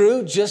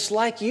grew just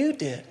like you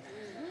did.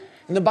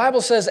 And the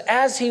Bible says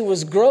as he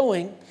was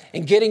growing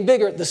and getting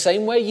bigger, the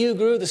same way you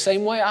grew, the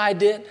same way I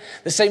did,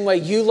 the same way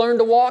you learned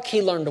to walk,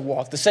 he learned to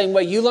walk. The same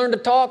way you learned to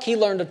talk, he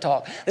learned to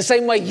talk. The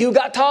same way you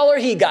got taller,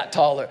 he got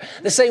taller.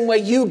 The same way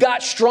you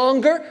got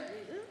stronger,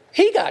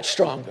 he got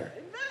stronger.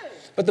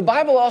 But the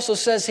Bible also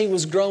says he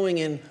was growing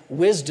in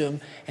wisdom.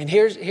 And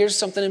here's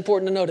something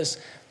important to notice.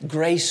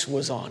 Grace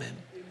was on him.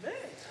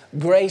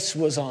 Grace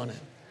was on him.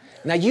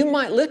 Now you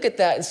might look at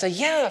that and say,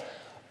 yeah,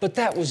 but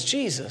that was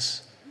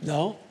Jesus.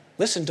 No,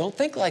 listen, don't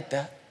think like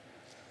that.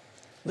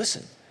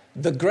 Listen,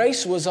 the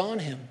grace was on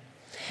him.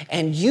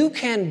 And you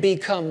can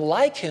become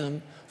like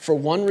him for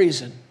one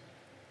reason.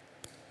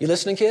 You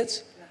listening,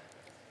 kids?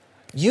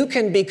 You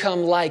can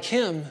become like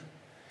him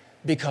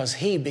because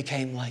he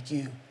became like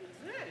you.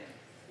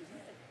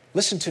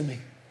 Listen to me.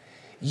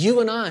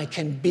 You and I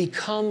can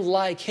become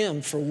like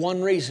him for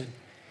one reason.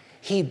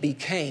 He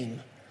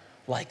became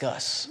like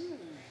us.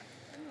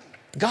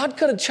 God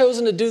could have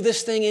chosen to do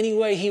this thing any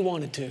way he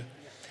wanted to.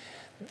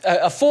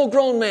 A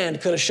full-grown man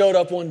could have showed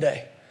up one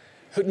day.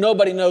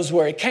 Nobody knows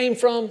where he came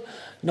from.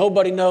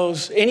 Nobody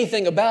knows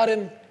anything about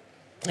him.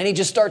 And he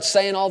just starts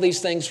saying all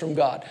these things from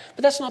God.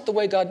 But that's not the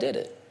way God did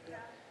it.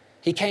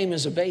 He came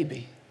as a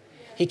baby.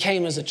 He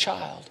came as a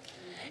child.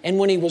 And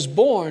when he was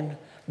born,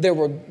 there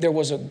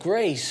was a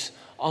grace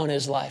on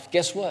his life.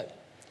 Guess what?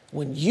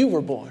 When you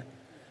were born,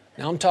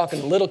 now I'm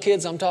talking to little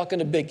kids, I'm talking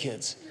to big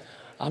kids.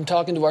 I'm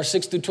talking to our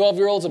 6 through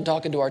 12-year-olds, I'm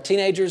talking to our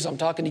teenagers, I'm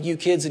talking to you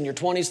kids in your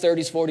 20s,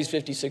 30s, 40s,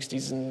 50s,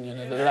 60s,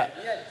 and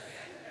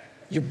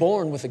You're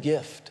born with a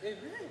gift.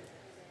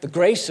 The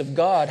grace of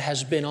God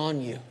has been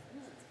on you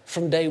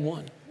from day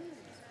one.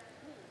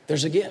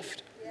 There's a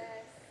gift.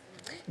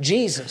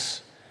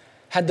 Jesus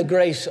had the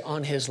grace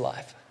on his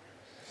life.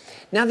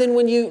 Now then,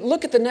 when you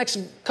look at the next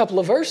couple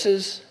of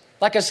verses,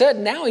 like I said,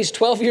 now he's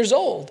 12 years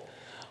old.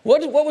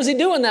 What was he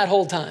doing that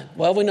whole time?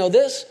 Well, we know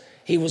this.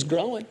 He was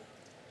growing.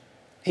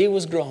 He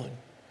was growing.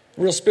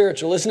 Real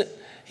spiritual, isn't it?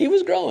 He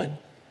was growing.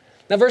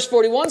 Now, verse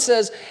 41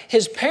 says,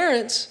 his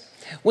parents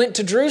went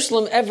to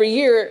Jerusalem every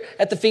year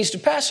at the Feast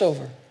of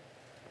Passover.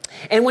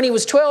 And when he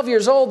was 12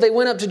 years old, they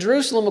went up to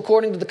Jerusalem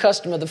according to the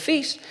custom of the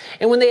feast.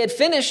 And when they had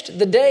finished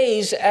the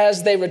days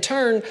as they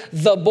returned,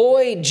 the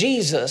boy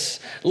Jesus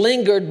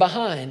lingered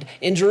behind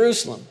in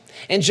Jerusalem.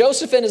 And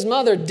Joseph and his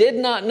mother did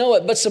not know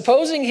it, but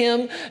supposing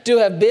him to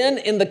have been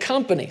in the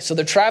company. So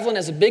they're traveling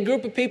as a big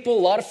group of people, a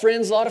lot of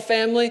friends, a lot of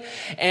family,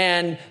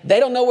 and they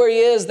don't know where he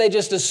is. They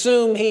just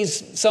assume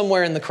he's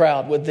somewhere in the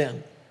crowd with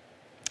them.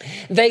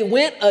 They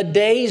went a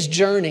day's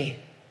journey.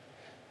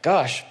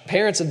 Gosh,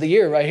 parents of the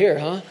year right here,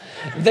 huh?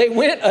 They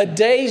went a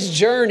day's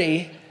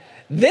journey.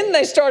 Then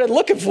they started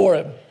looking for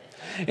him.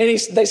 And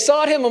they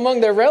sought him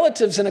among their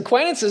relatives and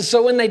acquaintances.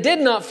 So when they did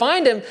not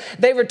find him,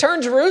 they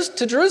returned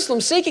to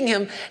Jerusalem seeking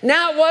him.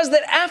 Now it was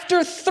that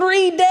after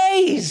 3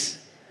 days,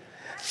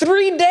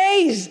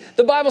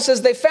 the Bible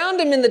says they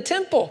found him in the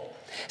temple,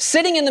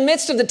 sitting in the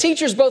midst of the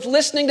teachers, both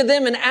listening to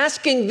them and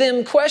asking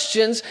them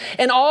questions.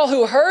 And all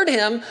who heard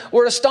him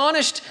were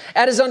astonished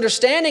at his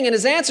understanding and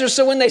his answers.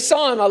 So when they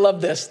saw him, I love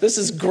this. This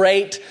is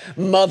great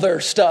mother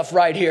stuff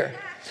right here.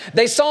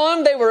 They saw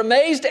him, they were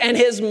amazed, and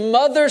his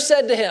mother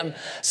said to him,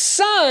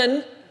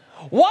 "Son,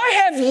 why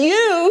have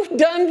you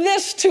done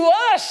this to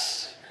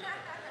us?"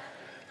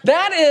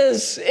 That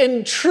is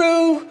in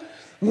true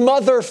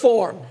mother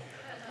form.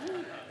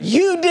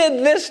 You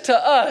did this to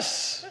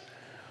us.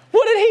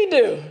 What did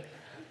he do?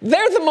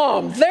 They're the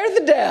mom, they're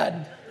the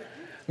dad.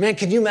 Man,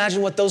 can you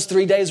imagine what those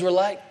 3 days were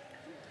like?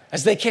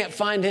 As they can't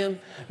find him,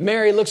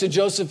 Mary looks at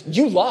Joseph.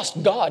 You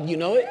lost God, you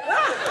know it?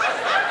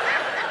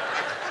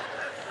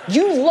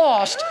 You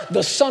lost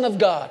the Son of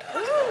God.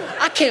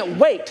 I can't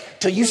wait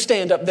till you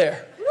stand up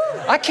there.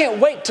 I can't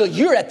wait till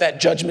you're at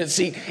that judgment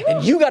seat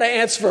and you got to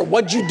answer for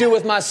what'd you do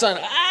with my son.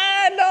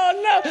 I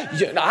don't know.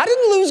 I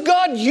didn't lose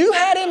God. You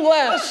had him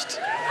last.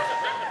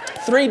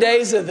 3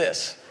 days of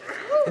this.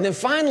 And then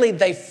finally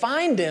they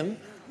find him.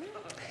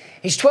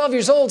 He's 12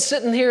 years old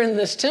sitting here in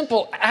this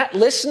temple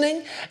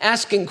listening,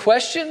 asking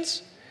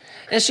questions.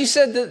 And she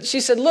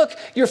said, "Look,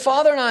 your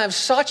father and I have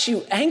sought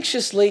you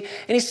anxiously."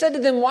 And he said to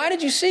them, "Why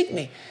did you seek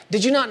me?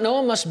 Did you not know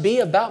it must be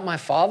about my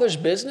father's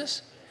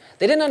business?"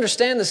 They didn't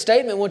understand the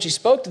statement when she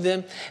spoke to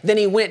them. Then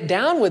he went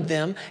down with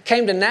them,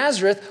 came to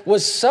Nazareth,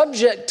 was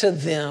subject to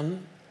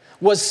them.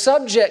 Listen, was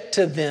subject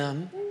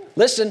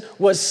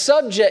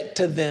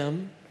to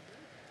them.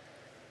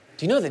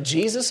 Do you know that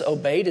Jesus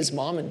obeyed his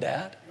mom and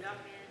dad?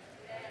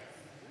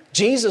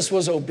 Jesus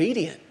was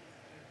obedient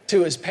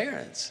to his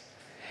parents.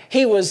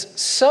 He was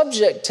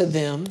subject to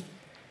them,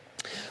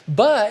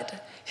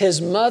 but his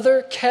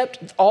mother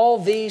kept all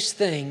these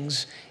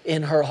things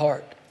in her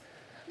heart.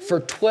 For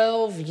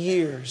 12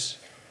 years,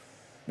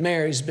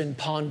 Mary's been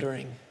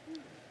pondering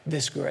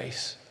this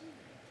grace.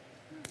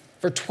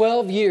 For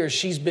 12 years,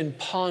 she's been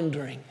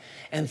pondering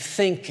and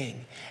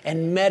thinking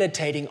and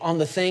meditating on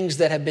the things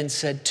that have been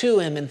said to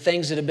him and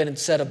things that have been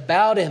said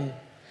about him.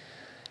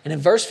 And in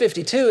verse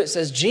 52, it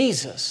says,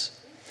 Jesus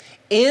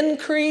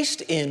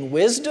increased in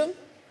wisdom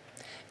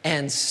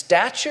and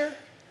stature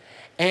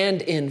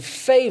and in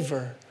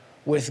favor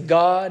with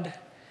God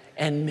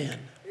and men.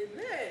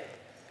 Amen.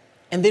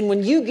 And then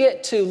when you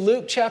get to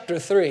Luke chapter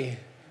 3,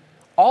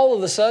 all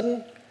of a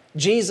sudden,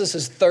 Jesus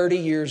is 30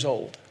 years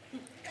old.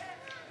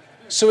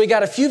 So we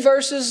got a few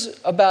verses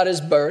about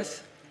his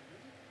birth.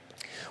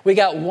 We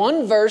got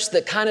one verse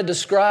that kind of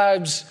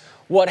describes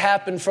what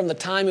happened from the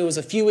time he was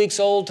a few weeks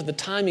old to the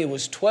time he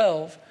was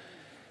 12.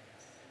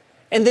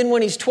 And then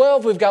when he's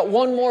 12, we've got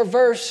one more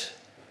verse,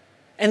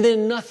 and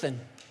then nothing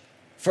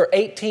for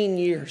 18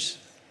 years.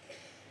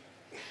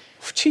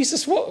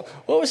 Jesus, what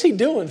was he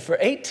doing for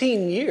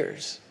 18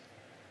 years?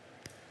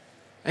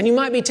 And you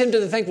might be tempted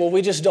to think, well,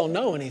 we just don't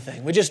know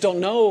anything. We just don't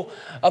know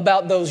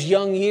about those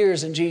young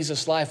years in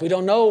Jesus' life. We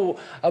don't know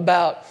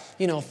about,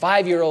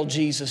 5-year-old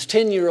Jesus,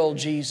 10-year-old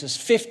Jesus,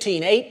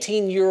 15,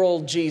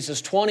 18-year-old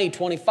Jesus, 20,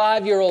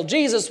 25-year-old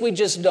Jesus. We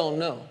just don't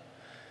know.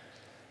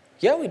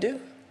 Yeah, we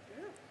do.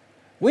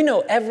 We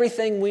know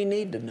everything we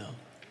need to know.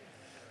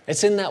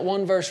 It's in that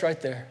one verse right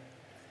there.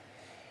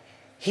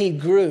 He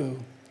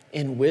grew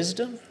in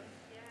wisdom,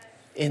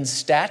 in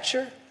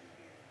stature,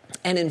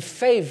 and in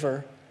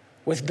favor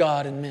with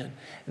God and men.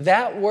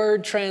 That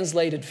word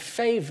translated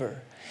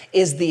favor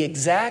is the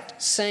exact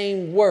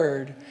same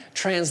word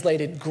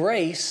translated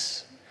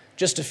grace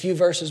just a few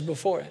verses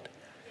before it.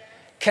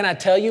 Can I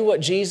tell you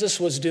what Jesus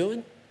was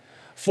doing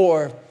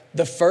for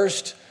the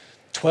first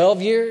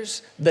 12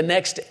 years, the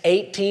next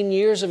 18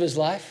 years of his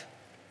life?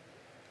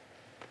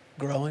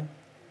 Growing.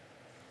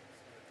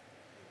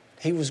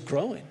 He was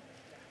growing.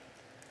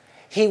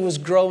 He was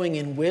growing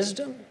in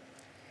wisdom.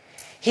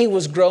 He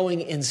was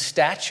growing in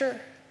stature.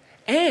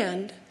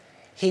 And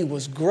he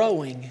was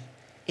growing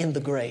in the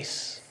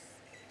grace.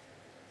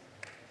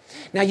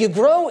 Now, you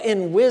grow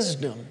in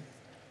wisdom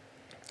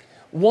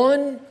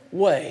one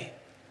way.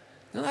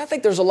 Now, I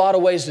think there's a lot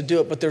of ways to do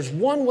it, but there's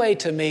one way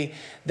to me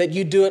that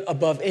you do it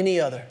above any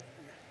other.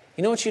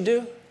 You know what you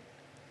do? It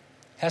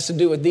has to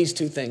do with these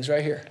two things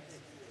right here.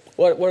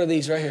 What are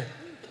these right here?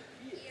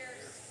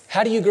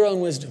 How do you grow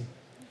in wisdom?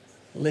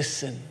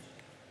 Listen.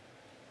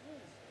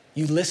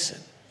 You listen.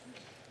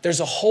 There's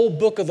a whole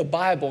book of the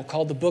Bible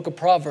called the book of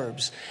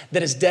Proverbs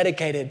that is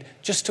dedicated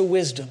just to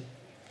wisdom,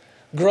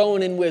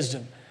 growing in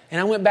wisdom.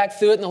 And I went back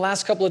through it in the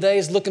last couple of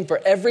days looking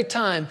for every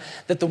time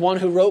that the one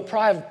who wrote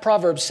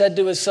Proverbs said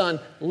to his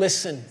son,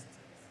 listen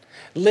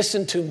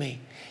to me,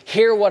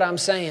 hear what I'm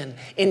saying,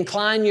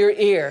 incline your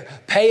ear,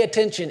 pay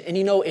attention. And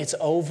it's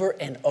over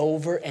and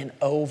over and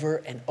over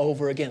and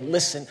over again.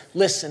 Listen.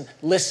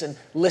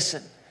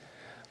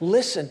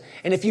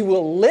 And if you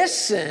will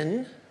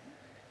listen,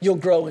 you'll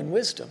grow in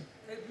wisdom.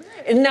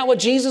 Isn't that what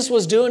Jesus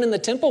was doing in the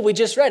temple? We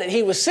just read it.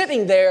 He was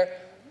sitting there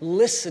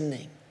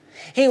listening.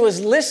 He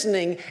was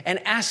listening and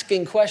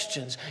asking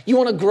questions. You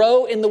want to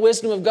grow in the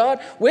wisdom of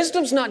God?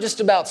 Wisdom's not just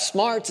about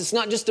smarts. It's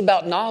not just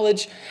about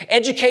knowledge.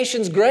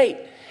 Education's great.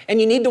 And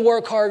you need to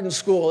work hard in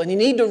school. And you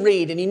need to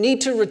read. And you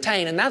need to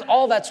retain. And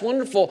that's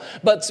wonderful.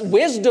 But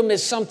wisdom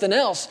is something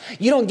else.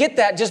 You don't get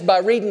that just by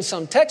reading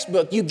some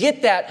textbook. You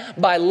get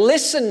that by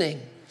listening.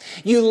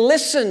 You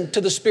listen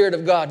to the Spirit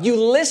of God. You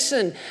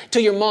listen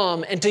to your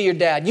mom and to your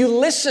dad. You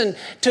listen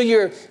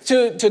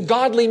to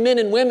godly men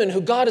and women who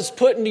God has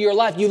put into your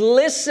life. You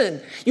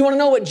listen. You want to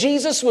know what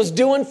Jesus was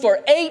doing for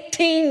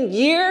 18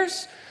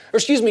 years?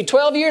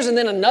 12 years and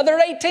then another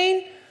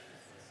 18?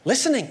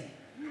 Listening.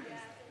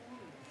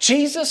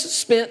 Jesus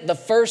spent the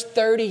first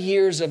 30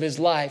 years of his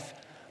life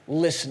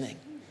listening.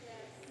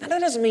 Now that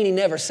doesn't mean he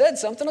never said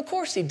something. Of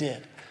course he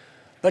did.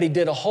 But he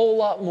did a whole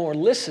lot more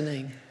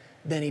listening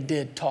than he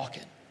did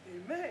talking.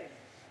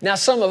 Now,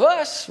 some of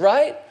us,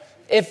 right,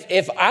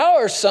 if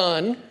our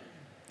son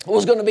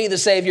was going to be the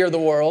Savior of the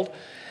world,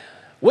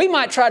 we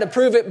might try to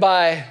prove it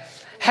by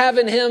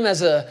having him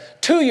as a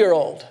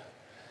 2-year-old.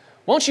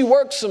 Won't you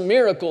work some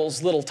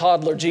miracles, little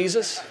toddler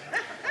Jesus?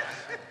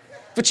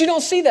 But you don't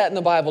see that in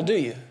the Bible, do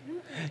you?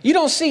 You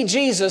don't see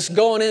Jesus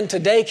going into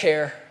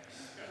daycare,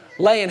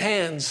 laying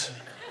hands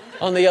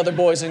on the other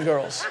boys and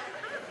girls.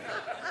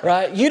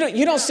 Right? You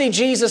don't see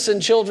Jesus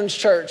in children's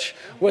church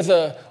with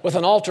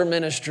an altar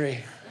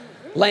ministry,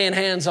 laying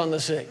hands on the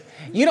sick.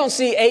 You don't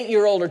see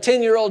 8-year-old or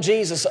 10-year-old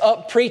Jesus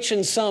up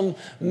preaching some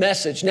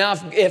message. Now,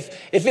 if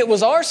it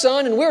was our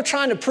son and we were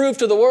trying to prove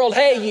to the world,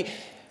 hey,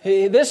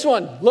 this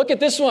one, look at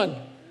this one,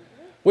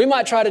 we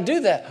might try to do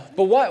that.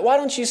 But why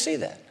don't you see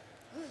that?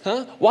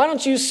 Huh? Why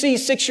don't you see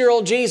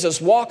 6-year-old Jesus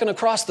walking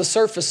across the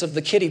surface of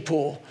the kiddie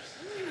pool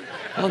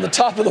on the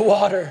top of the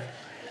water?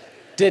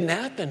 Didn't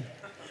happen.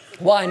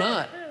 Why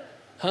not?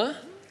 Huh?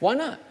 Why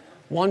not?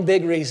 One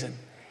big reason.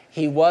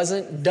 He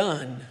wasn't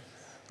done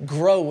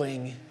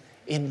growing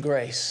in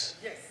grace.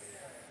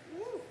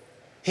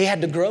 He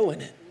had to grow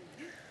in it.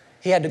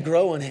 He had to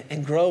grow in it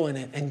and grow in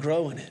it and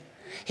grow in it.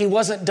 He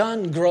wasn't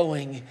done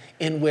growing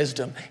in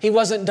wisdom. He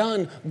wasn't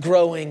done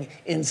growing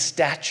in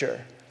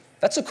stature.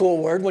 That's a cool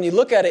word. When you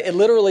look at it, it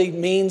literally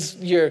means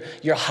your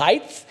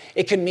height.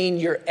 It can mean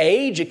your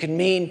age. It can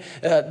mean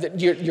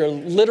your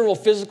literal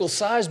physical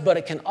size. But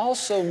it can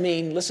also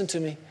mean, listen to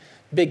me,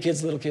 big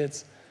kids, little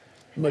kids,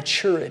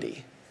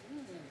 maturity.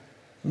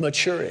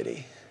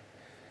 Maturity.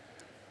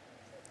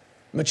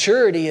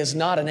 Maturity is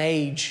not an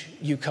age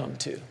you come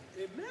to.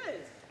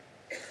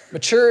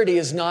 Maturity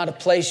is not a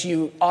place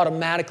you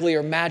automatically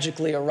or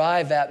magically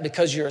arrive at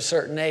because you're a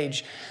certain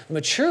age.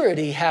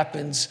 Maturity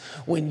happens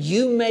when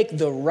you make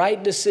the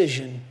right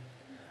decision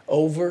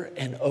over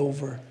and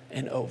over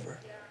and over.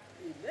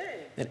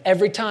 And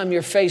every time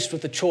you're faced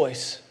with a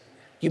choice,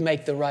 you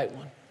make the right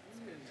one.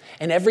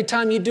 And every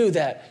time you do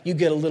that, you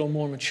get a little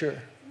more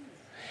mature.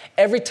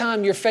 Every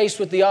time you're faced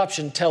with the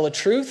option, tell a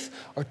truth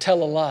or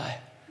tell a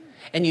lie,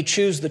 and you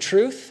choose the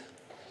truth,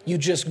 you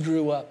just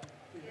grew up.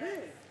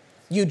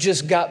 You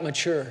just got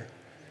mature.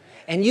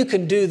 And you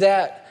can do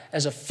that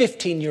as a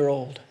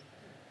 15-year-old.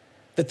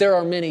 That there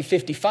are many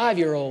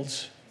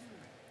 55-year-olds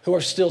who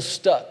are still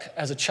stuck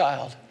as a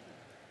child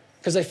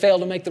because they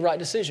failed to make the right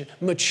decision.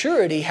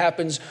 Maturity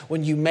happens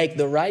when you make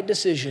the right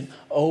decision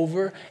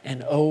over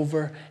and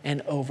over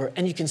and over.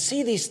 And you can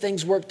see these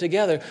things work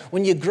together.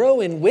 When you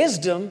grow in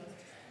wisdom,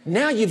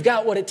 now you've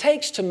got what it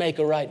takes to make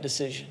a right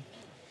decision.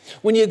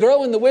 When you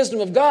grow in the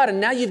wisdom of God,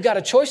 and now you've got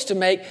a choice to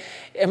make,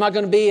 am I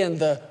going to be in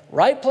the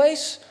right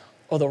place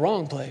or the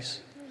wrong place?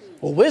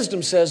 Well,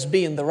 wisdom says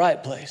be in the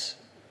right place.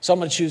 So I'm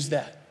going to choose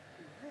that.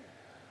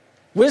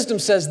 Wisdom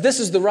says this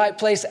is the right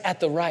place at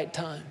the right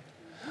time.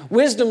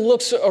 Wisdom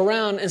looks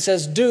around and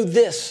says, do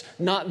this,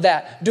 not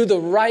that. Do the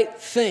right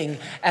thing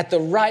at the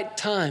right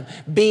time.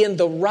 Be in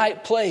the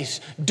right place.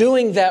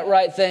 Doing that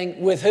right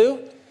thing with who?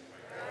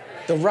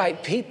 The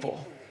right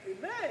people.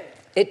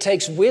 It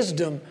takes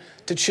wisdom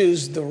to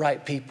choose the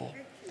right people.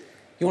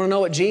 You want to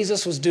know what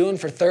Jesus was doing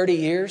for 30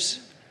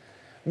 years?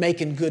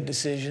 Making good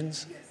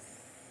decisions.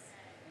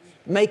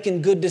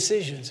 Making good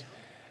decisions.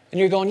 And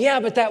you're going,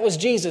 yeah, but that was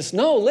Jesus.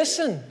 No,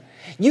 listen.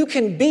 You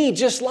can be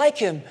just like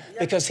Him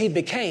because He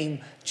became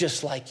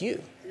just like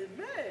you.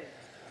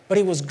 But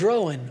He was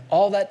growing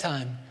all that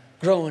time,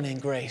 growing in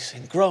grace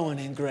and growing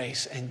in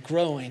grace and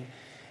growing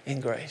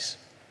in grace.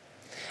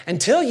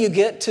 Until you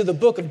get to the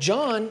book of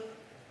John.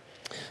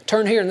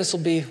 Turn here, and this will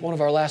be one of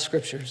our last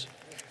scriptures.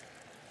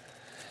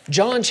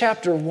 John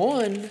chapter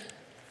 1.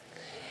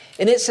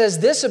 And it says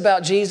this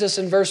about Jesus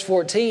in verse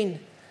 14.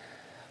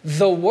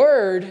 The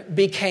Word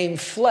became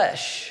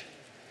flesh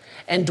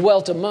and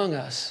dwelt among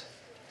us.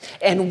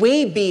 And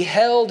we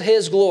beheld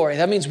His glory.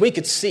 That means we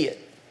could see it.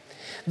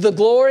 The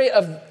glory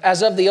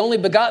as of the only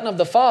begotten of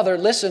the Father,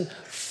 listen,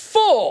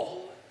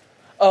 full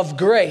of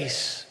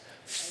grace,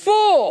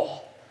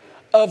 full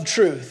of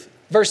truth.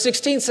 Verse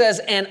 16 says,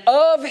 and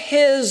of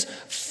His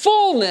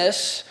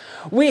fullness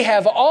we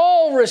have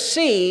all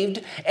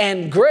received,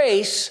 and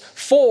grace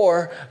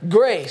for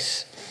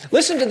grace.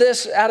 Listen to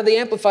this out of the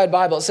Amplified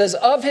Bible. It says,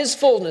 of His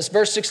fullness,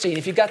 verse 16.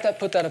 If you've got that,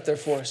 put that up there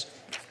for us.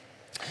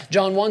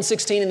 John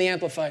 1:16 in the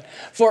Amplified.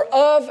 For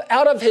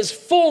out of His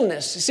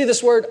fullness, you see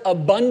this word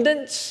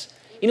abundance?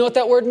 You know what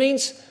that word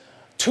means?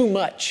 Too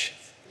much.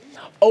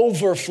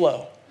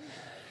 Overflow.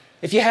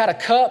 If you had a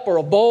cup or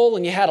a bowl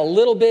and you had a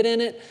little bit in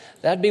it,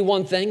 that'd be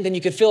one thing. Then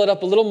you could fill it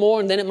up a little more,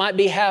 and then it might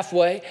be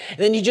halfway. And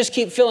then you just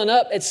keep filling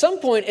up. At some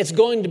point, it's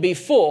going to be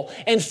full.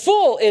 And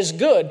full is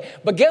good.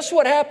 But guess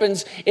what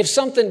happens if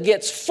something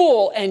gets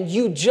full and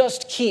you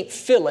just keep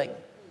filling?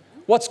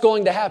 What's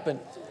going to happen?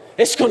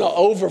 It's going to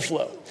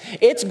overflow.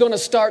 It's going to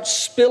start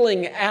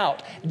spilling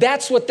out.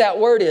 That's what that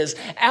word is.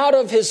 Out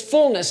of His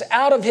fullness,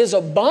 out of His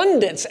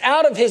abundance,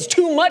 out of His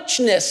too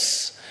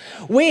muchness,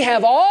 we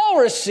have all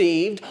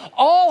received,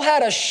 all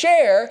had a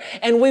share,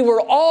 and we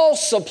were all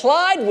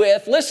supplied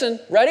with, listen,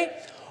 ready?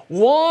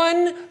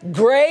 One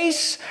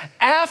grace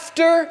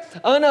after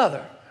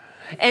another.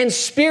 And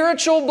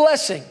spiritual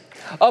blessing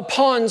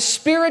upon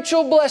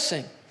spiritual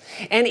blessing.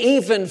 And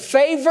even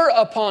favor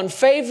upon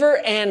favor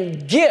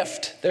and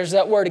gift. There's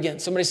that word again.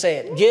 Somebody say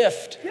it.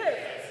 Gift.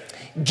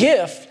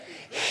 Gift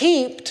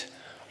heaped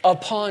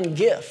upon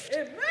gift.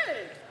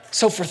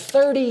 So for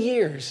 30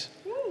 years,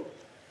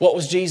 what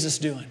was Jesus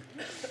doing?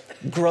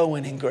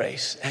 Growing in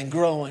grace and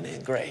growing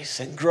in grace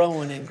and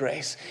growing in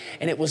grace.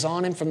 And it was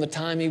on Him from the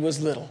time He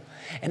was little.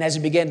 And as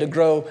He began to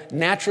grow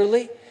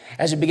naturally,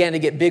 as He began to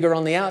get bigger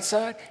on the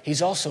outside,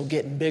 He's also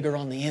getting bigger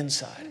on the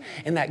inside.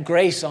 And that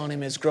grace on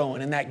Him is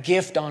growing, and that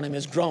gift on Him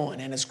is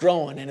growing, and it's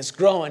growing, and it's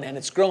growing, and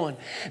it's growing.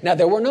 Now,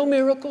 there were no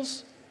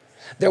miracles.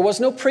 There was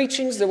no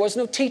preachings. There was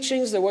no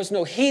teachings. There was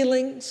no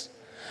healings.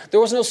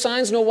 There was no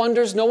signs, no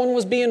wonders. No one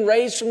was being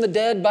raised from the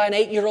dead by an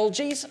 8-year-old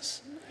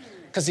Jesus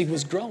because He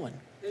was growing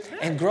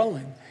and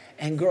growing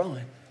and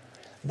growing.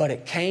 But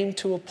it came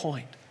to a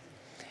point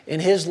in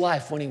His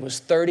life when He was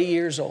 30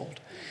 years old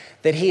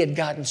that He had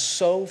gotten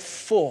so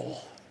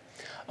full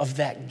of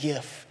that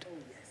gift,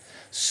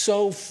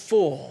 so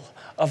full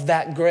of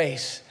that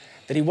grace,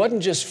 that He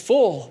wasn't just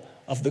full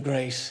of the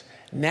grace,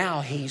 now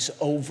He's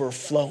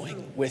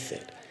overflowing with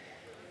it.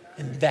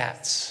 And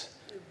that's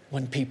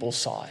when people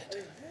saw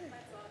it.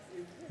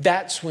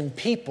 That's when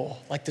people,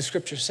 like the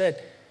scripture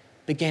said,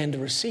 began to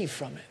receive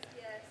from it.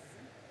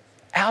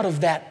 Out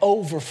of that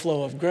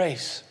overflow of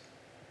grace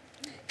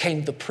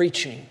came the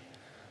preaching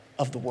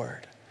of the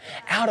word.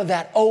 Out of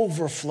that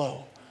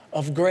overflow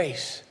of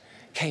grace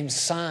came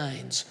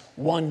signs,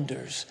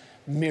 wonders,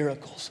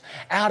 miracles.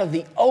 Out of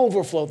the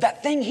overflow,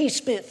 that thing He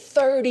spent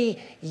 30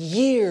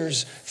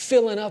 years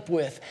filling up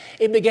with,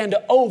 it began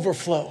to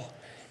overflow.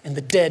 And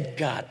the dead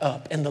got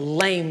up, and the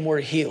lame were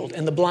healed,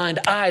 and the blind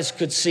eyes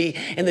could see,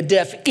 and the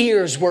deaf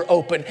ears were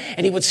open.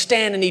 And He would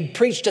stand and He'd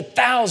preach to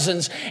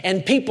thousands,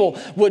 and people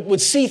would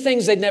see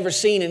things they'd never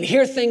seen and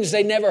hear things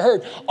they'd never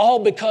heard, all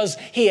because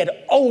He had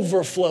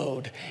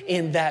overflowed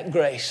in that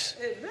grace.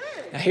 Amen.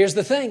 Now here's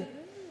the thing.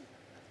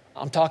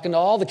 I'm talking to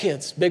all the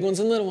kids, big ones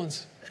and little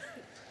ones.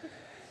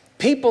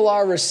 People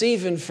are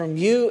receiving from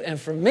you and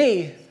from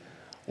me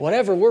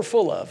whatever we're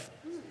full of.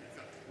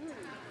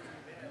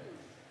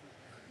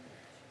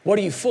 What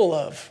are you full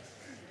of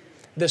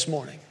this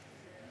morning?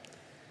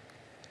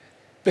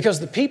 Because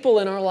the people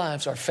in our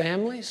lives, our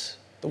families,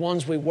 the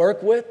ones we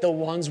work with, the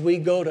ones we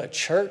go to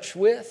church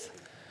with,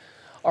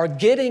 are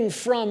getting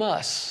from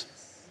us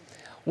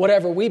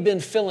whatever we've been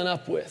filling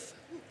up with,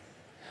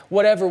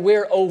 whatever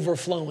we're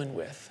overflowing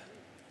with.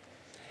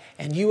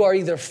 And you are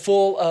either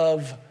full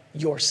of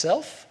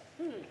yourself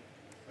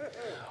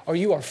or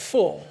you are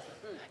full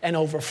and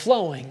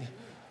overflowing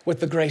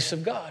with the grace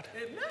of God,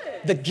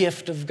 the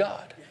gift of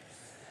God.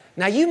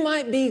 Now, you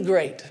might be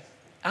great.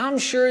 I'm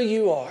sure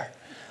you are.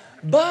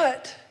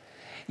 But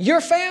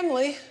your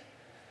family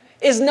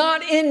is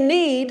not in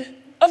need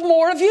of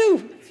more of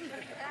you.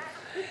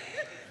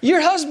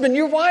 Your husband,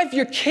 your wife,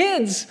 your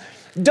kids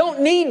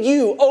don't need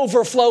you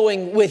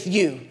overflowing with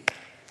you.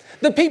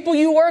 The people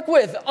you work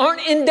with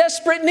aren't in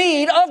desperate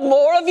need of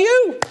more of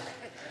you.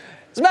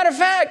 As a matter of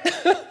fact,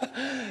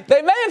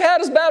 they may have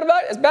had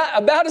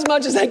about as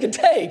much as they could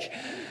take.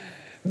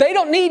 They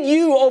don't need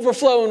you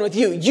overflowing with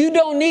you. You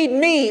don't need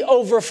me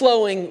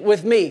overflowing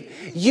with me.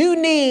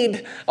 You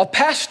need a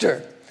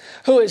pastor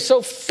who is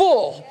so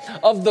full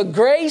of the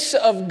grace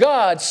of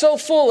God, so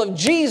full of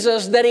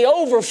Jesus that he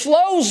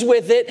overflows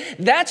with it.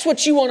 That's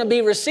what you want to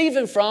be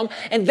receiving from,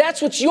 and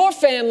that's what your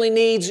family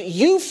needs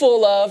you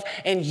full of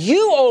and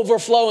you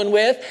overflowing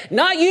with.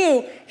 Not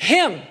you,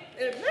 him.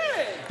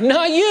 Amen.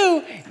 Not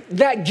you,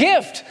 that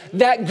gift,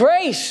 that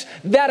grace,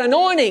 that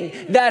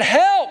anointing, that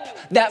help,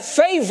 that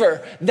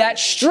favor, that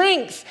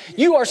strength.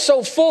 You are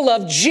so full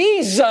of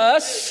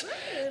Jesus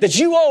that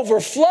you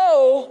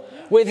overflow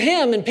with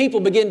him, and people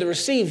begin to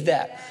receive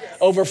that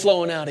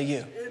overflowing out of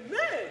you.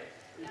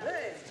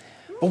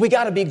 But we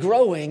got to be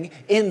growing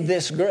in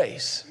this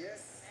grace.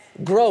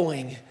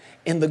 Growing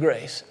in the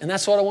grace. And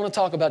that's what I want to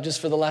talk about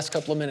just for the last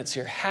couple of minutes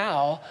here.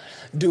 How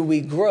do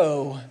we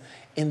grow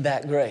in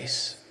that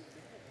grace?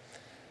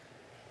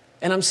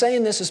 And I'm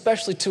saying this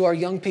especially to our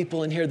young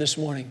people in here this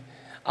morning.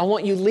 I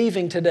want you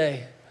leaving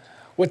today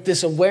with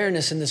this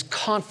awareness and this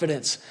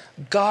confidence.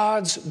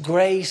 God's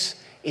grace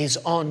is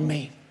on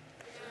me.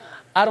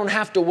 I don't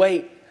have to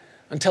wait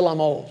until I'm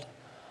old.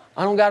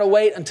 I don't got to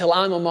wait until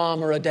I'm a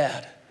mom or a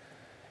dad.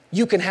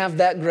 You can have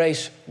that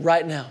grace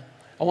right now.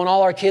 I want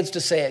all our kids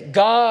to say it.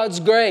 God's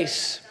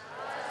grace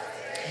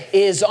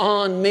is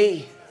on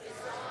me.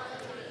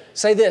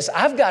 Say this,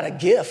 I've got a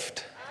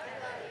gift.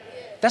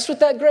 That's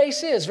what that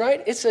grace is,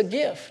 right? It's a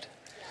gift.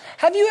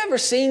 Have you ever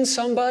seen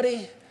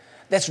somebody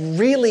that's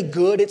really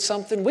good at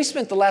something? We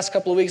spent the last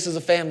couple of weeks as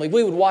a family,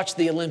 we would watch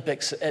the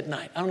Olympics at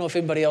night. I don't know if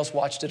anybody else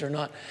watched it or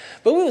not,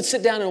 but we would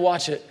sit down and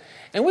watch it.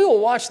 And we will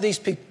watch these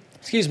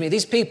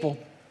people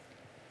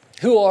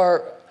who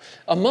are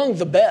among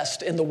the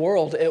best in the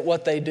world at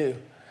what they do.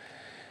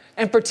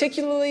 And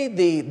particularly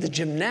the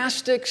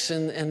gymnastics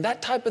and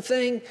that type of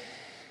thing.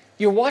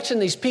 You're watching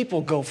these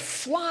people go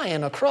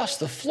flying across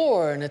the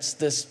floor, and it's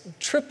this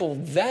triple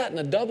that and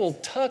a double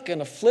tuck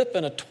and a flip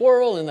and a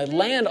twirl, and they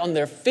land on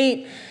their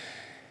feet.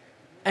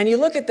 And you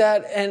look at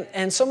that,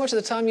 and so much of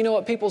the time, you know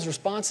what people's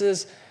response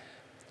is?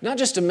 Not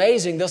just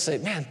amazing, they'll say,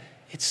 man,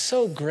 it's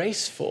so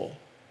graceful.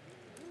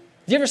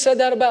 You ever said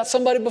that about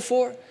somebody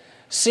before?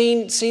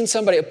 Seen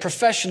somebody, a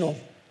professional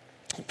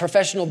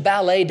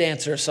ballet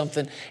dancer or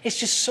something. It's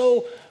just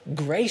so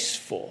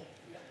graceful.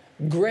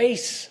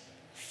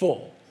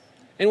 Graceful.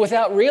 And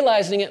without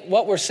realizing it,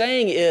 what we're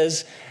saying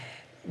is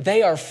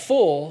they are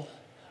full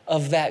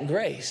of that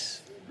grace.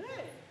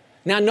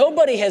 Now,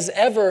 nobody has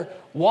ever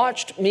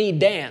watched me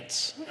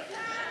dance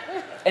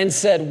and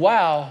said,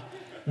 wow,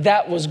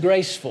 that was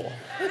graceful.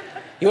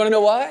 You want to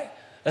know why?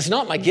 That's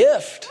not my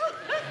gift.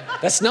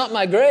 That's not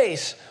my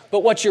grace. But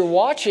what you're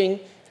watching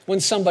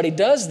when somebody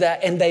does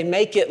that and they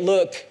make it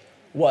look,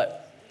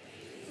 what?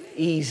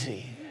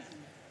 Easy.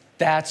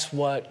 That's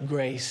what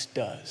grace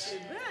does.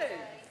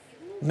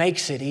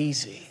 Makes it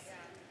easy.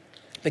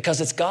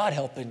 Because it's God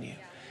helping you.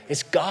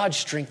 It's God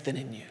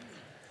strengthening you.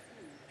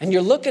 And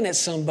you're looking at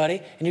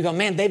somebody and you go,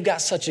 man, they've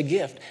got such a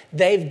gift.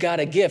 They've got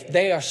a gift.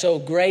 They are so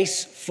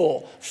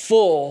graceful,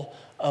 full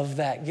of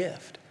that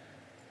gift.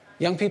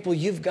 Young people,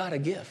 you've got a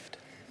gift.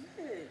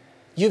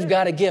 You've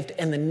got a gift.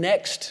 And the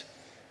next,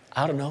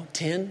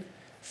 10,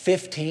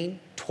 15,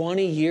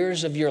 20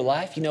 years of your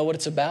life, you know what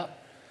it's about?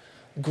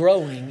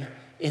 Growing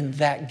in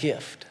that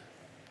gift.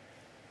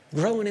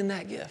 Growing in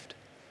that gift.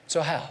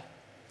 So how?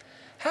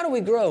 How do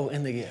we grow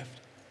in the gift?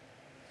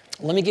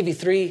 Let me give you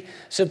 3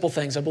 simple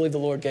things I believe the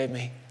Lord gave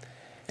me.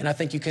 And I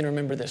think you can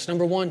remember this.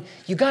 Number 1,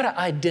 you got to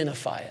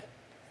identify it.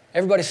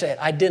 Everybody say it,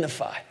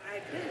 identify.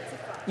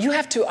 You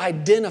have to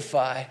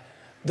identify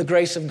the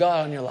grace of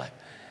God on your life.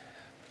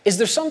 Is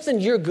there something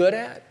you're good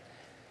at?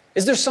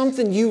 Is there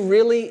something you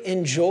really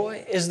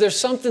enjoy? Is there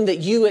something that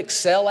you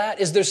excel at?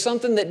 Is there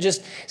something that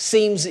just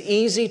seems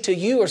easy to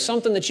you or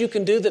something that you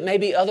can do that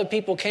maybe other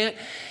people can't?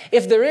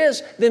 If there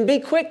is, then be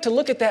quick to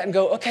look at that and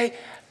go, okay,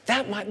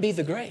 that might be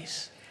the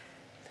grace.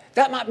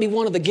 That might be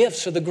one of the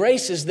gifts or the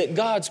graces that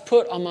God's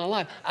put on my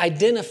life.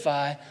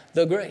 Identify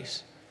the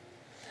grace.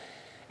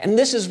 And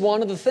this is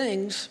one of the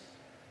things,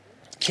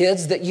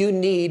 kids, that you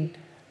need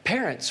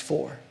parents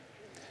for.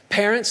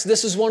 Parents,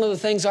 this is one of the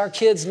things our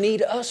kids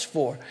need us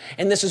for.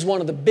 And this is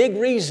one of the big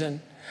reasons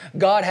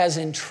God has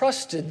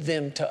entrusted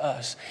them to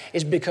us,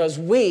 is because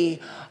we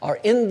are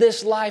in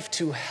this life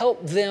to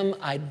help them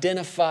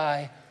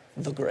identify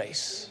the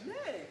grace.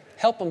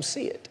 Help them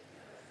see it.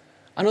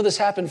 I know this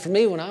happened for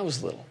me when I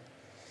was little.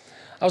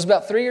 I was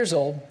about 3 years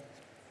old.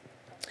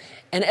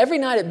 And every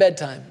night at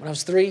bedtime, when I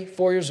was 3,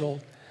 4 years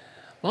old,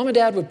 Mom and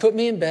Dad would put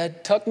me in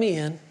bed, tuck me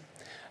in,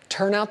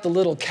 turn out the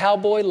little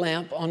cowboy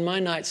lamp on my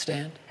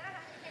nightstand,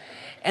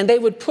 and they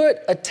would put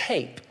a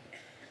tape.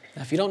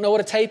 Now, if you don't know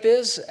what a tape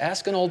is,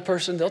 ask an old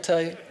person, they'll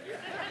tell you.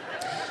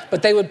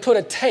 But they would put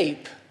a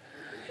tape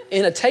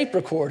in a tape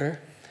recorder,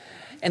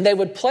 and they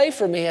would play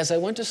for me as I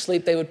went to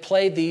sleep. They would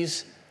play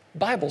these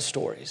Bible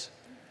stories.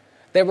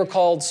 They were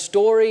called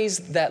Stories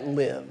That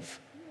Live.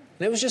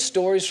 And it was just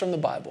stories from the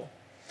Bible.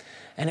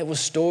 And it was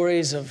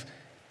stories of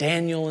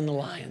Daniel in the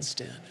lion's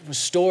den. It was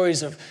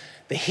stories of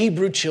the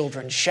Hebrew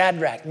children,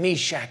 Shadrach,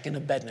 Meshach, and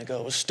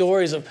Abednego. It was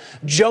stories of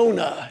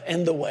Jonah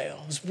and the whale.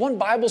 It was one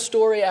Bible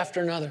story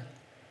after another.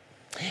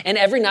 And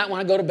every night when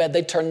I go to bed,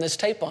 they'd turn this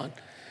tape on.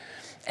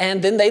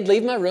 And then they'd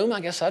leave my room.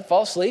 I guess I'd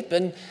fall asleep,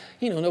 and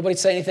nobody'd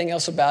say anything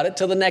else about it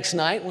till the next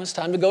night when it's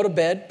time to go to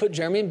bed, put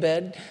Jeremy in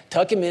bed,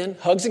 tuck him in,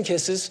 hugs and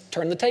kisses,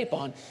 turn the tape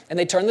on. And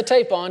they turn the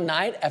tape on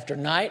night after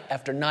night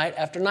after night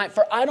after night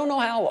for I don't know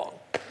how long.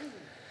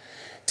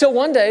 Till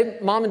one day,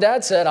 Mom and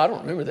Dad said, I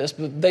don't remember this,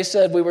 but they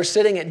said we were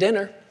sitting at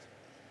dinner,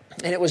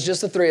 and it was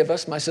just the three of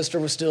us. My sister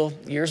was still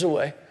years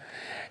away.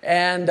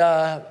 And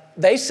I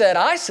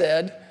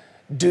said,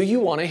 do you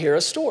want to hear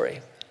a story?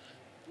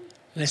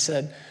 And they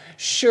said,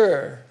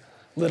 sure,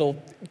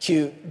 little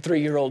cute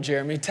 3-year-old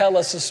Jeremy, tell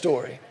us a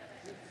story.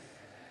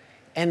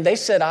 And they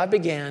said I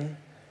began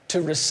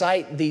to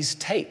recite these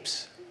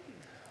tapes,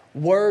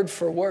 word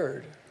for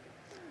word,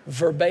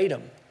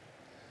 verbatim,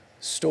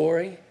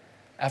 story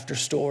after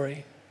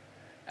story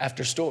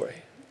after story.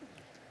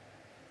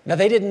 Now,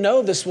 they didn't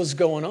know this was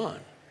going on.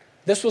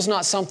 This was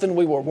not something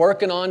we were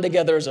working on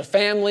together as a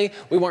family.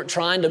 We weren't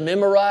trying to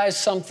memorize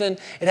something.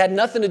 It had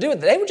nothing to do with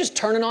it. They were just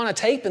turning on a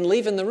tape and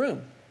leaving the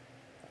room.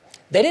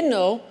 They didn't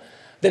know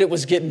that it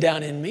was getting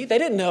down in me. They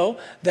didn't know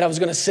that I was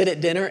going to sit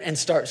at dinner and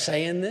start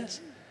saying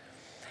this.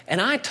 And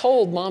I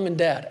told Mom and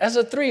Dad, as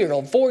a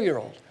 3-year-old,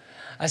 4-year-old,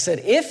 I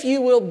said, if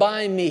you will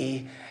buy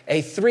me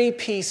a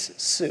 3-piece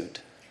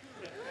suit.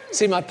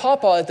 See, my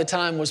papa at the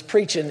time was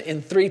preaching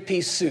in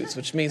 3-piece suits,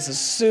 which means the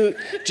suit,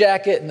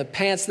 jacket, and the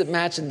pants that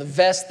match, and the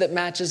vest that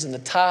matches, and the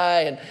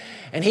tie.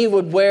 And he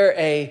would wear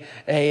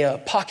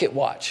a pocket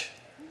watch,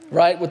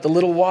 right, with the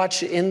little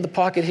watch in the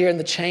pocket here and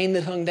the chain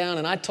that hung down.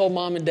 And I told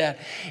Mom and Dad,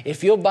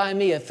 if you'll buy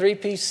me a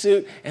 3-piece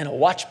suit and a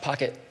watch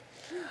pocket,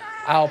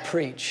 I'll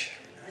preach.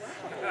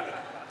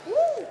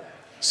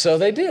 So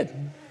they did.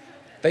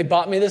 They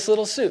bought me this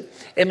little suit.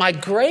 And my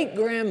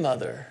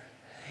great-grandmother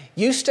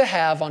used to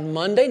have on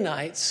Monday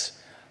nights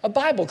a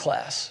Bible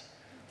class.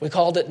 We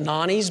called it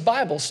Nani's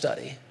Bible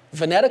Study.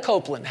 Vanetta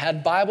Copeland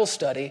had Bible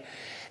study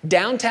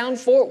downtown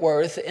Fort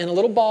Worth in a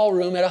little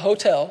ballroom at a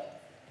hotel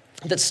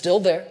that's still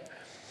there.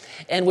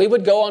 And we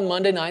would go on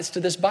Monday nights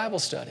to this Bible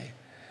study.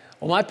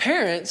 Well, my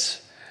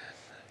parents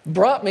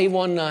brought me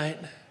one night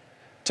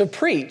to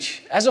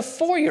preach as a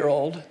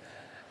 4-year-old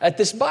at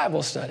this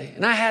Bible study.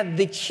 And I had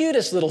the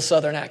cutest little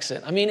Southern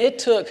accent. I mean, it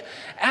took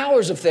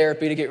hours of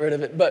therapy to get rid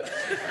of it, but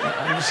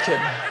I'm just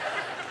kidding.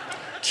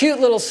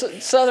 Cute little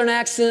Southern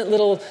accent,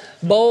 little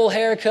bowl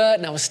haircut,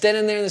 and I was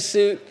standing there in the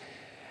suit.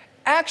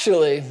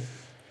 Actually,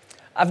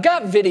 I've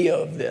got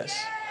video of this.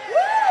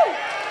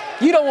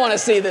 You don't want to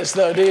see this,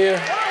 though, do you?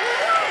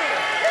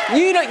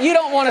 You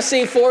don't want to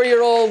see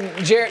 4-year-old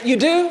Jared. You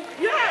do?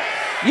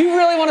 Yeah. You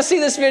really want to see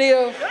this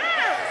video?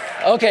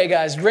 Yeah. Okay,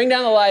 guys, bring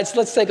down the lights.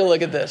 Let's take a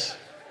look at this.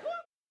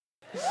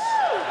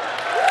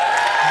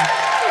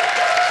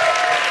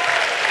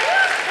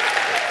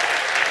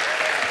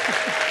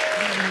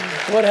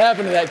 What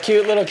happened to that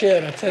cute little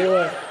kid? I'll tell you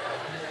what.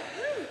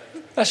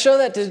 I show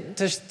that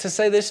to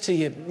say this to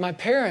you. My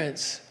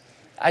parents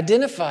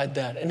identified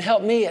that and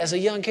helped me as a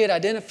young kid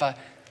identify,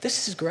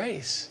 this is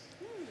grace.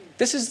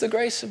 This is the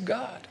grace of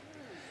God.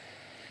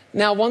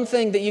 Now, one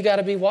thing that you got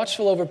to be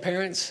watchful over,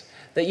 parents,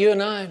 that you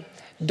and I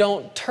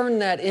don't turn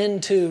that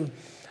into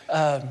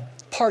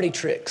party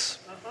tricks.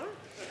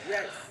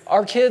 Yes.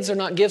 Our kids are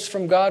not gifts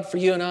from God for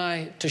you and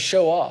I to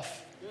show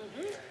off.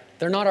 Mm-hmm.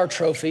 They're not our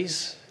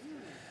trophies.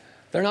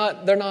 They're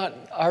not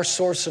our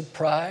source of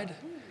pride.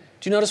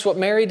 Do you notice what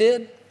Mary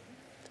did?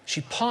 She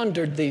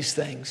pondered these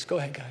things, go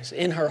ahead guys,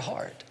 in her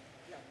heart.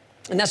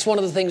 And that's one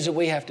of the things that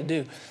we have to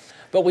do.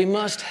 But we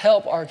must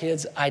help our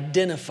kids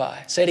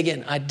identify, say it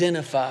again,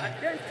 identify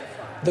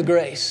the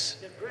grace.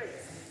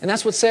 And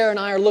that's what Sarah and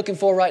I are looking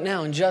for right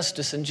now in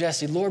Justice and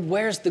Jesse. Lord,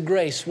 where's the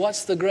grace?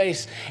 What's the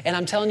grace? And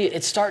I'm telling you,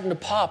 it's starting to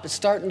pop. It's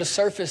starting to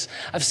surface.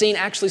 I've seen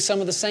actually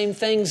some of the same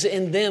things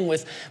in them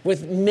with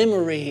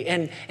memory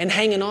and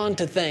hanging on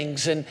to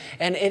things. And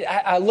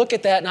I look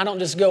at that and I don't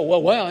just go,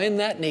 well, isn't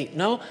that neat?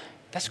 No,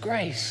 that's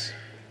grace.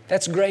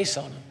 That's grace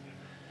on them.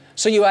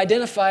 So you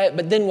identify it,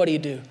 but then what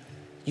do?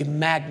 You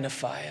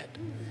magnify it.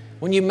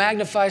 When you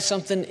magnify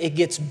something, it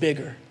gets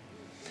bigger.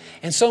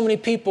 And so many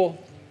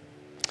people,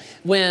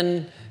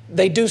 when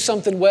they do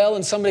something well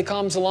and somebody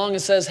comes along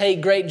and says, hey,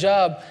 great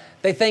job,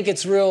 they think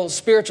it's real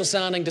spiritual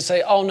sounding to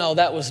say, oh, no,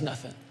 that was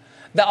nothing.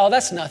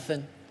 That's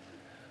nothing.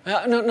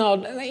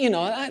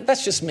 No,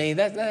 that's just me.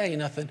 That ain't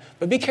nothing.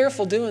 But be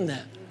careful doing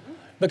that,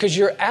 because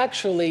you're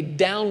actually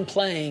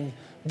downplaying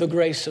the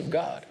grace of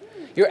God.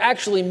 You're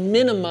actually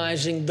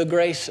minimizing the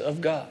grace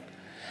of God.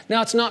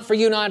 Now, it's not for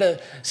you and I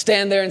to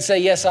stand there and say,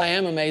 yes, I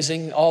am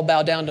amazing, all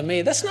bow down to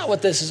me. That's not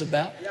what this is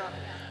about.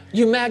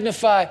 You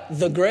magnify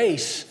the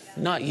grace,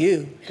 not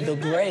you, the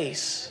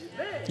grace.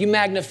 You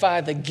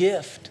magnify the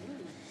gift.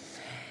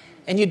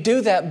 And you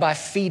do that by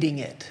feeding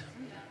it.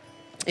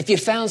 If you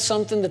found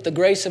something that the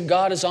grace of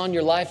God is on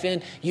your life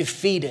in, you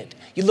feed it.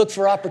 You look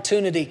for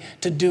opportunity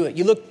to do it.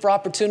 You look for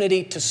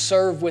opportunity to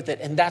serve with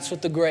it. And that's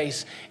what the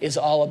grace is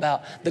all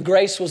about. The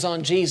grace was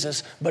on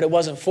Jesus, but it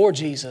wasn't for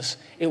Jesus.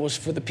 It was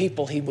for the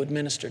people he would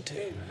minister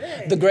to.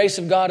 The grace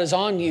of God is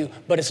on you,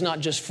 but it's not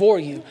just for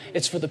you.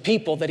 It's for the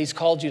people that he's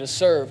called you to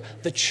serve.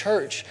 The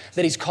church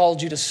that he's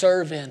called you to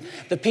serve in.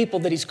 The people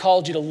that he's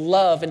called you to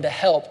love and to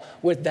help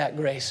with that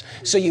grace.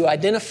 So you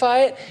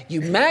identify it,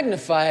 you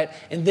magnify it,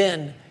 and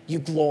then you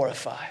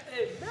glorify.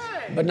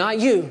 But not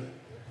you.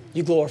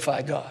 You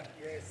glorify God.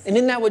 And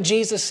isn't that what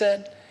Jesus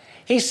said?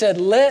 He said,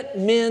 let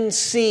men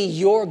see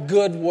your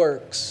good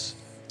works.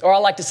 Or I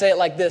like to say it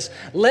like this.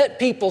 Let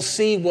people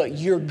see what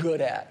you're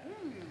good at.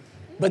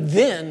 But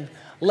then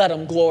let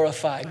them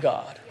glorify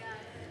God.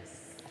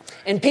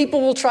 And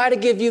people will try to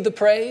give you the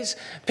praise.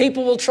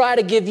 People will try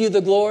to give you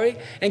the glory.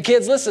 And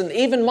kids, listen,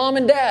 even mom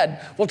and dad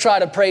will try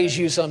to praise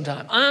you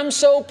sometime. I'm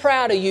so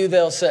proud of you,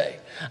 they'll say.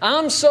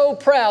 I'm so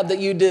proud that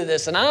you did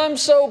this, and I'm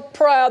so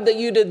proud that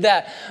you did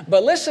that.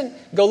 But listen,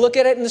 go look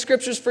at it in the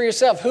scriptures for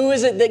yourself. Who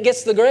is it that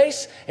gets the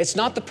grace? It's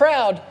not the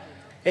proud,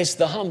 it's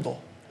the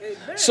humble.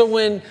 So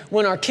when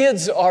our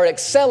kids are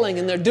excelling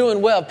and they're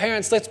doing well,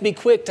 parents, let's be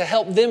quick to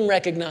help them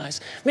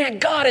recognize, man,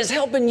 God is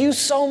helping you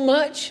so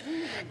much.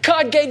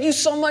 God gave you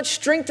so much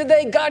strength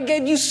today. God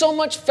gave you so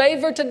much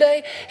favor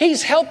today.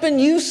 He's helping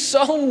you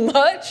so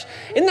much.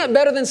 Isn't that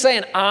better than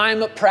saying,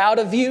 I'm proud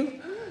of you?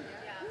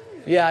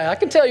 Yeah, I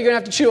can tell you're going to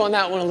have to chew on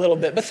that one a little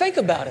bit. But think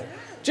about it.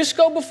 Just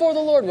go before the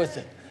Lord with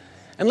it.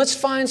 And let's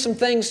find some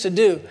things to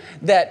do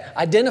that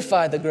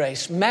identify the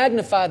grace,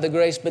 magnify the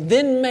grace, but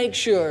then make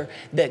sure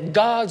that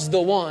God's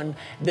the one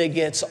that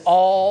gets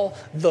all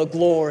the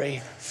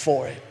glory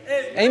for it.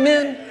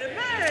 Amen?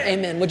 Amen.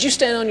 Amen. Would you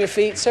stand on your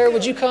feet? Sarah,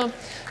 would you come?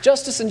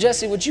 Justice and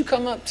Jesse, would you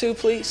come up too,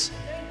 please?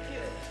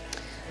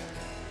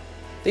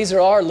 These are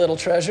our little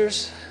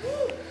treasures.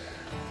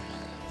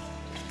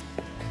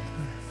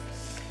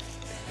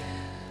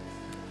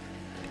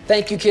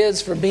 Thank you,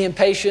 kids, for being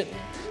patient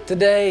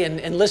today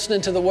and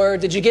listening to the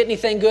word. Did you get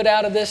anything good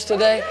out of this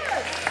today?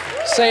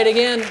 Say it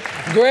again.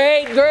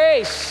 Great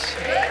grace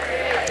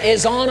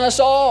is on us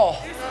all.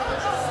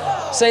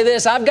 Say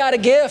this, I've got a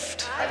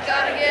gift.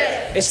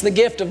 It's the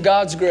gift of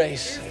God's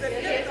grace.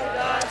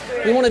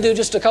 We want to do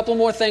just a couple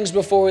more things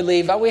before we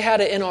leave. We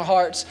had it in our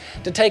hearts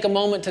to take a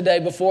moment today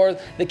before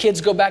the kids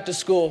go back to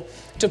school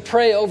to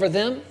pray over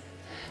them,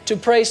 to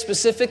pray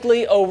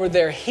specifically over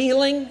their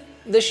healing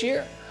this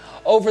year,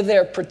 over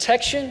their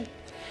protection,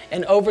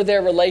 and over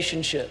their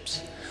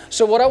relationships.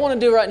 So what I want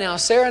to do right now,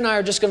 Sarah and I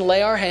are just going to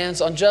lay our hands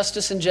on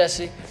Justice and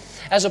Jesse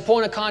as a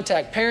point of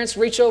contact. Parents,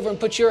 reach over and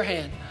put your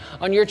hand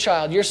on your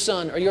child, your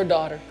son or your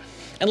daughter.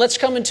 And let's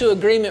come into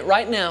agreement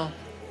right now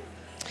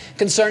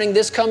concerning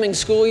this coming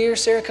school year.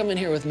 Sarah, come in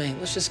here with me.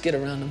 Let's just get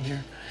around them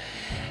here.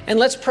 And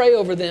let's pray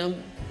over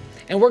them.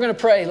 And we're going to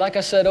pray, like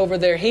I said, over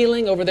their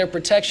healing, over their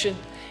protection,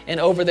 and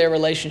over their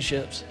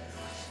relationships.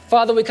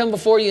 Father, we come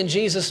before you in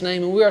Jesus'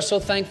 name, and we are so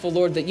thankful,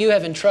 Lord, that you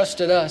have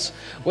entrusted us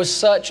with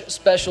such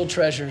special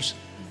treasures.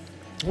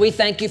 We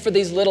thank you for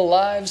these little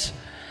lives,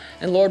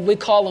 and Lord, we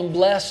call them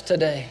blessed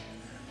today.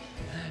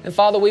 And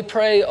Father, we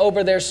pray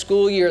over their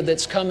school year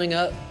that's coming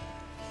up.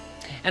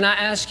 And I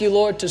ask you,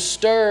 Lord, to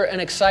stir an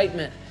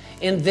excitement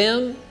in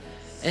them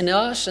and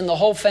us and the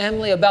whole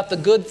family about the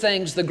good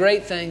things, the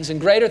great things,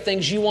 and greater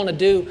things you want to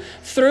do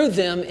through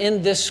them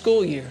in this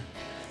school year.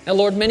 And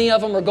Lord, many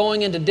of them are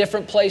going into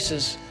different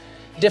places,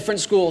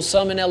 different schools,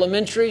 some in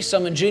elementary,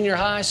 some in junior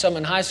high, some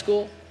in high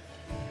school.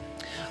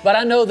 But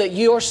I know that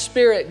your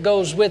Spirit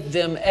goes with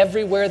them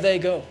everywhere they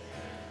go.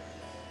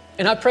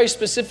 And I pray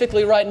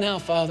specifically right now,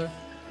 Father,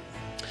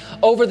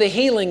 over the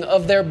healing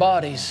of their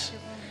bodies.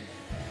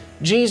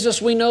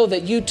 Jesus, we know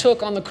that you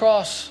took on the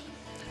cross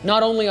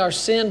not only our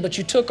sin, but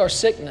you took our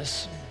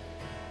sickness.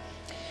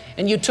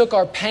 And you took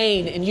our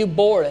pain and you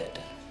bore it.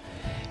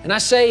 And I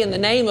say in the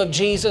name of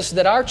Jesus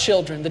that our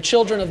children, the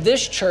children of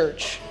this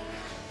church,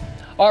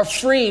 are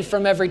free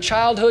from every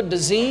childhood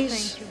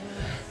disease,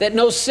 that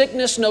no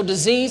sickness, no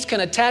disease can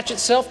attach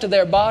itself to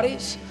their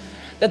bodies,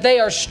 that they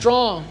are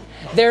strong.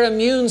 Their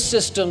immune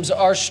systems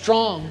are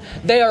strong.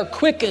 They are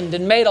quickened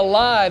and made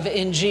alive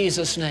in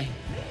Jesus' name.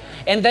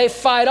 And they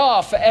fight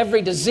off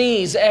every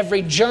disease,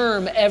 every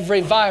germ,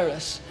 every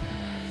virus.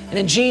 And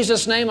in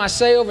Jesus' name, I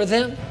say over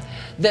them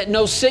that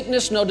no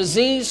sickness, no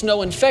disease,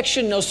 no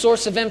infection, no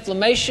source of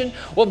inflammation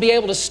will be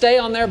able to stay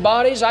on their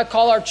bodies. I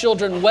call our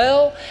children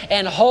well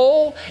and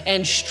whole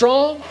and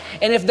strong.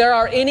 And if there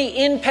are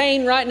any in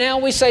pain right now,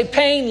 we say,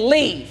 pain,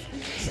 leave.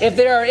 If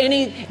there are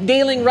any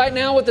dealing right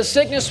now with the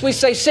sickness, we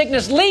say,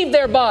 sickness, leave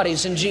their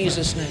bodies in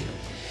Jesus' name.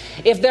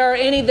 If there are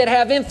any that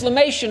have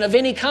inflammation of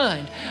any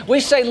kind,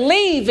 we say,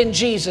 leave in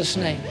Jesus'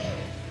 name.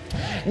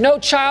 No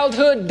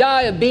childhood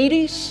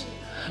diabetes,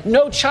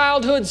 no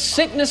childhood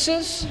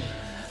sicknesses.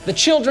 The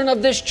children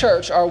of this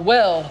church are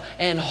well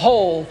and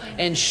whole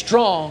and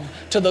strong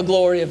to the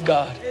glory of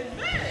God.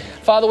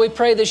 Father, we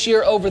pray this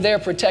year over their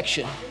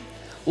protection.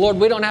 Lord,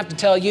 we don't have to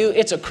tell you,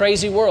 it's a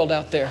crazy world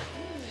out there.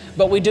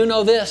 But we do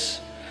know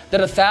this, that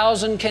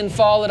 1,000 can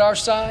fall at our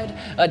side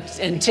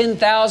and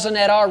 10,000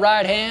 at our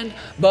right hand,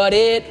 but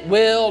it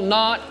will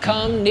not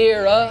come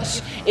near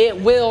us. It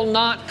will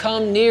not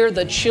come near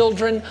the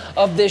children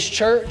of this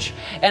church.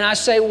 And I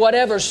say,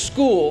 whatever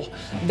school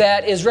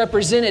that is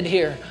represented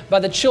here by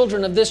the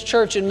children of this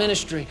church and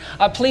ministry,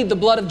 I plead the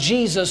blood of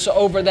Jesus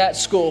over that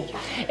school.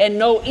 And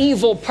no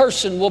evil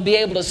person will be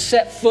able to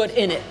set foot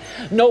in it.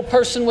 No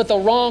person with a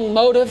wrong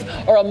motive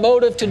or a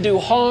motive to do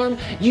harm,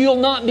 you'll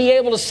not be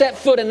able to set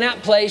foot in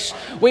that place.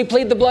 We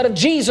plead the blood of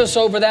Jesus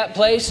over that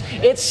place.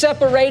 It's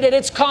separated,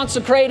 it's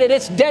consecrated,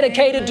 it's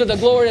dedicated to the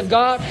glory of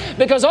God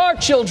because our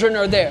children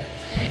are there.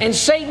 And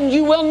Satan,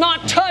 you will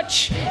not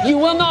touch, you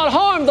will not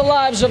harm the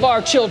lives of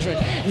our children.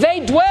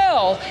 They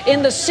dwell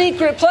in the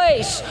secret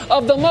place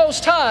of the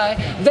Most High.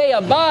 They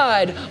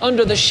abide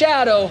under the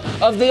shadow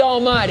of the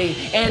Almighty,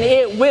 and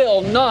it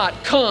will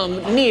not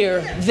come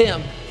near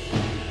them.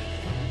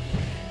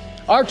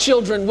 Our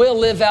children will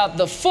live out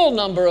the full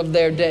number of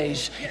their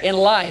days in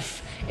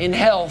life, in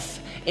health,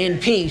 in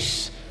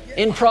peace,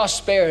 in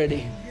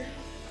prosperity.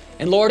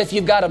 And Lord, if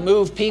you've got to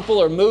move people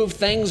or move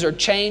things or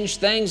change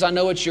things, I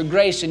know it's your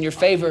grace and your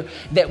favor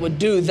that would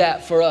do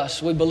that for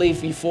us. We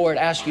believe you for it,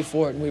 ask you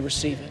for it, and we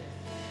receive it.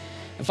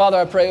 And Father,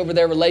 I pray over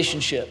their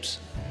relationships.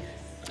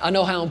 I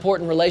know how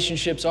important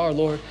relationships are,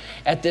 Lord,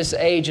 at this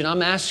age, and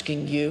I'm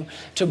asking you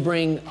to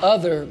bring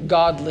other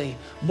godly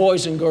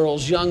boys and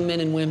girls, young men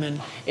and women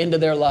into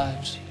their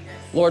lives.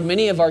 Lord,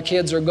 many of our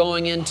kids are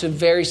going into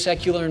very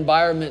secular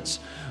environments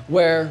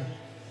where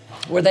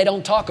they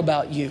don't talk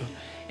about you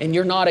and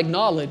you're not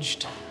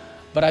acknowledged.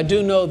 But I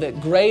do know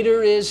that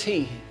greater is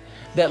He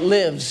that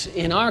lives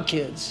in our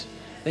kids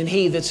than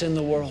he that's in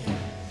the world.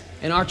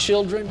 And our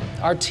children,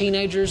 our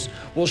teenagers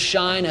will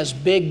shine as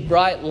big,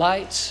 bright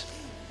lights.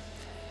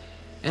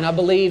 And I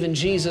believe in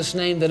Jesus'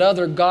 name that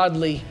other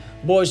godly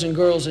boys and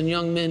girls and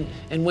young men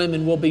and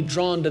women will be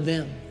drawn to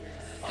them.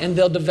 And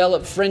they'll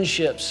develop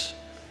friendships,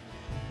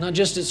 not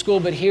just at school,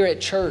 but here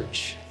at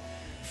church.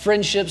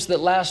 Friendships that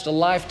last a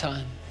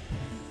lifetime.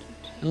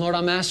 And Lord,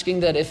 I'm asking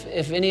that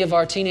if any of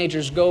our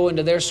teenagers go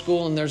into their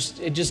school and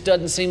it just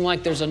doesn't seem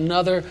like there's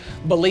another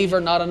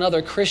believer, not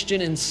another Christian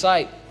in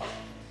sight.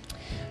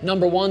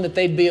 Number one, that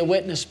they'd be a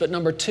witness. But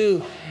number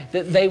two,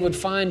 that they would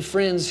find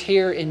friends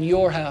here in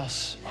your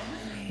house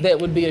that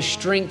would be a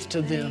strength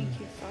to them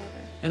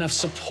and a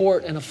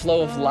support and a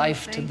flow of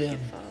life to them.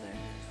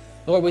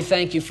 Lord, we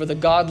thank you for the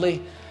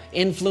godly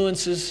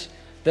influences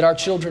that our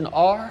children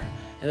are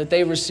and that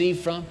they receive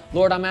from.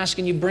 Lord, I'm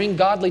asking you, bring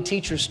godly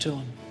teachers to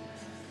them.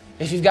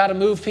 If you've got to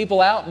move people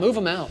out, move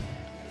them out.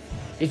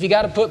 If you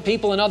got to put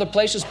people in other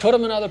places, put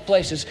them in other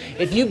places.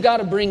 If you've got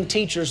to bring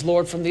teachers,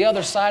 Lord, from the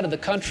other side of the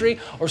country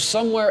or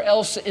somewhere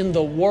else in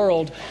the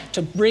world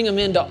to bring them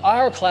into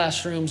our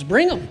classrooms,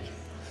 bring them.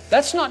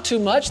 That's not too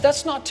much.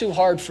 That's not too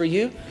hard for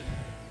you.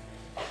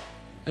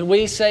 And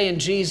we say in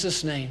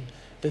Jesus' name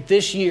that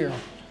this year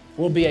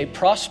will be a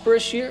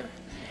prosperous year,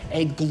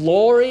 a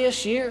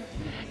glorious year,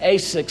 a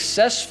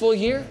successful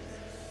year.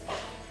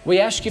 We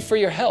ask you for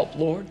your help,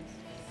 Lord.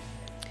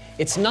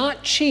 It's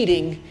not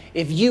cheating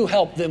if you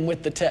help them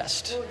with the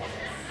test.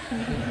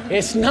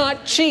 It's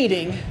not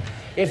cheating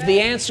if the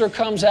answer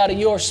comes out of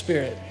your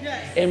spirit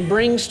and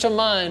brings to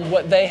mind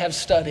what they have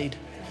studied.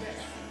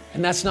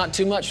 And that's not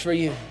too much for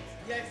you.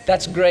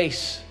 That's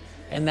grace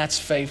and that's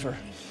favor.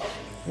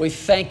 We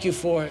thank you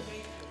for it.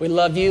 We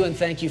love you and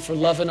thank you for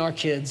loving our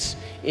kids.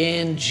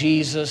 In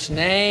Jesus'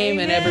 name.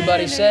 Amen. And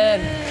everybody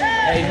said,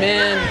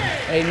 amen,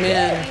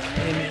 amen,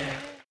 amen.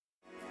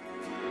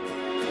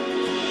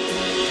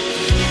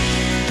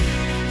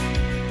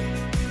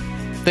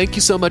 Thank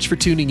you so much for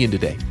tuning in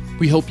today.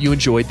 We hope you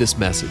enjoyed this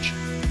message.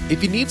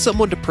 If you need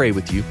someone to pray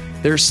with you,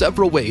 there are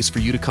several ways for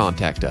you to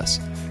contact us.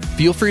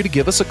 Feel free to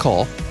give us a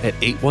call at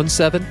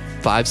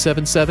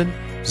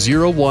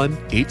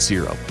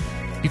 817-577-0180.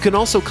 You can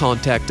also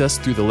contact us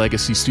through the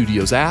Legacy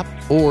Studios app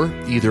or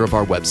either of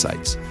our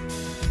websites.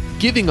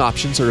 Giving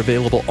options are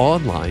available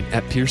online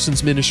at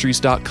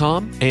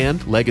pearsonsministries.com and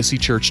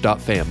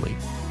legacychurch.family.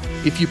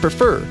 If you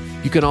prefer,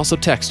 you can also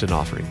text an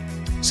offering.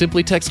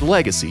 Simply text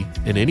Legacy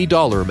and any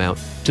dollar amount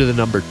to the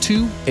number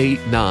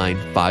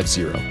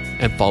 28950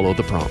 and follow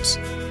the prompts.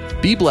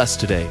 Be blessed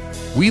today.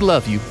 We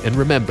love you, and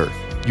remember,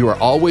 you are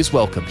always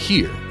welcome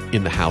here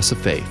in the House of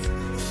Faith.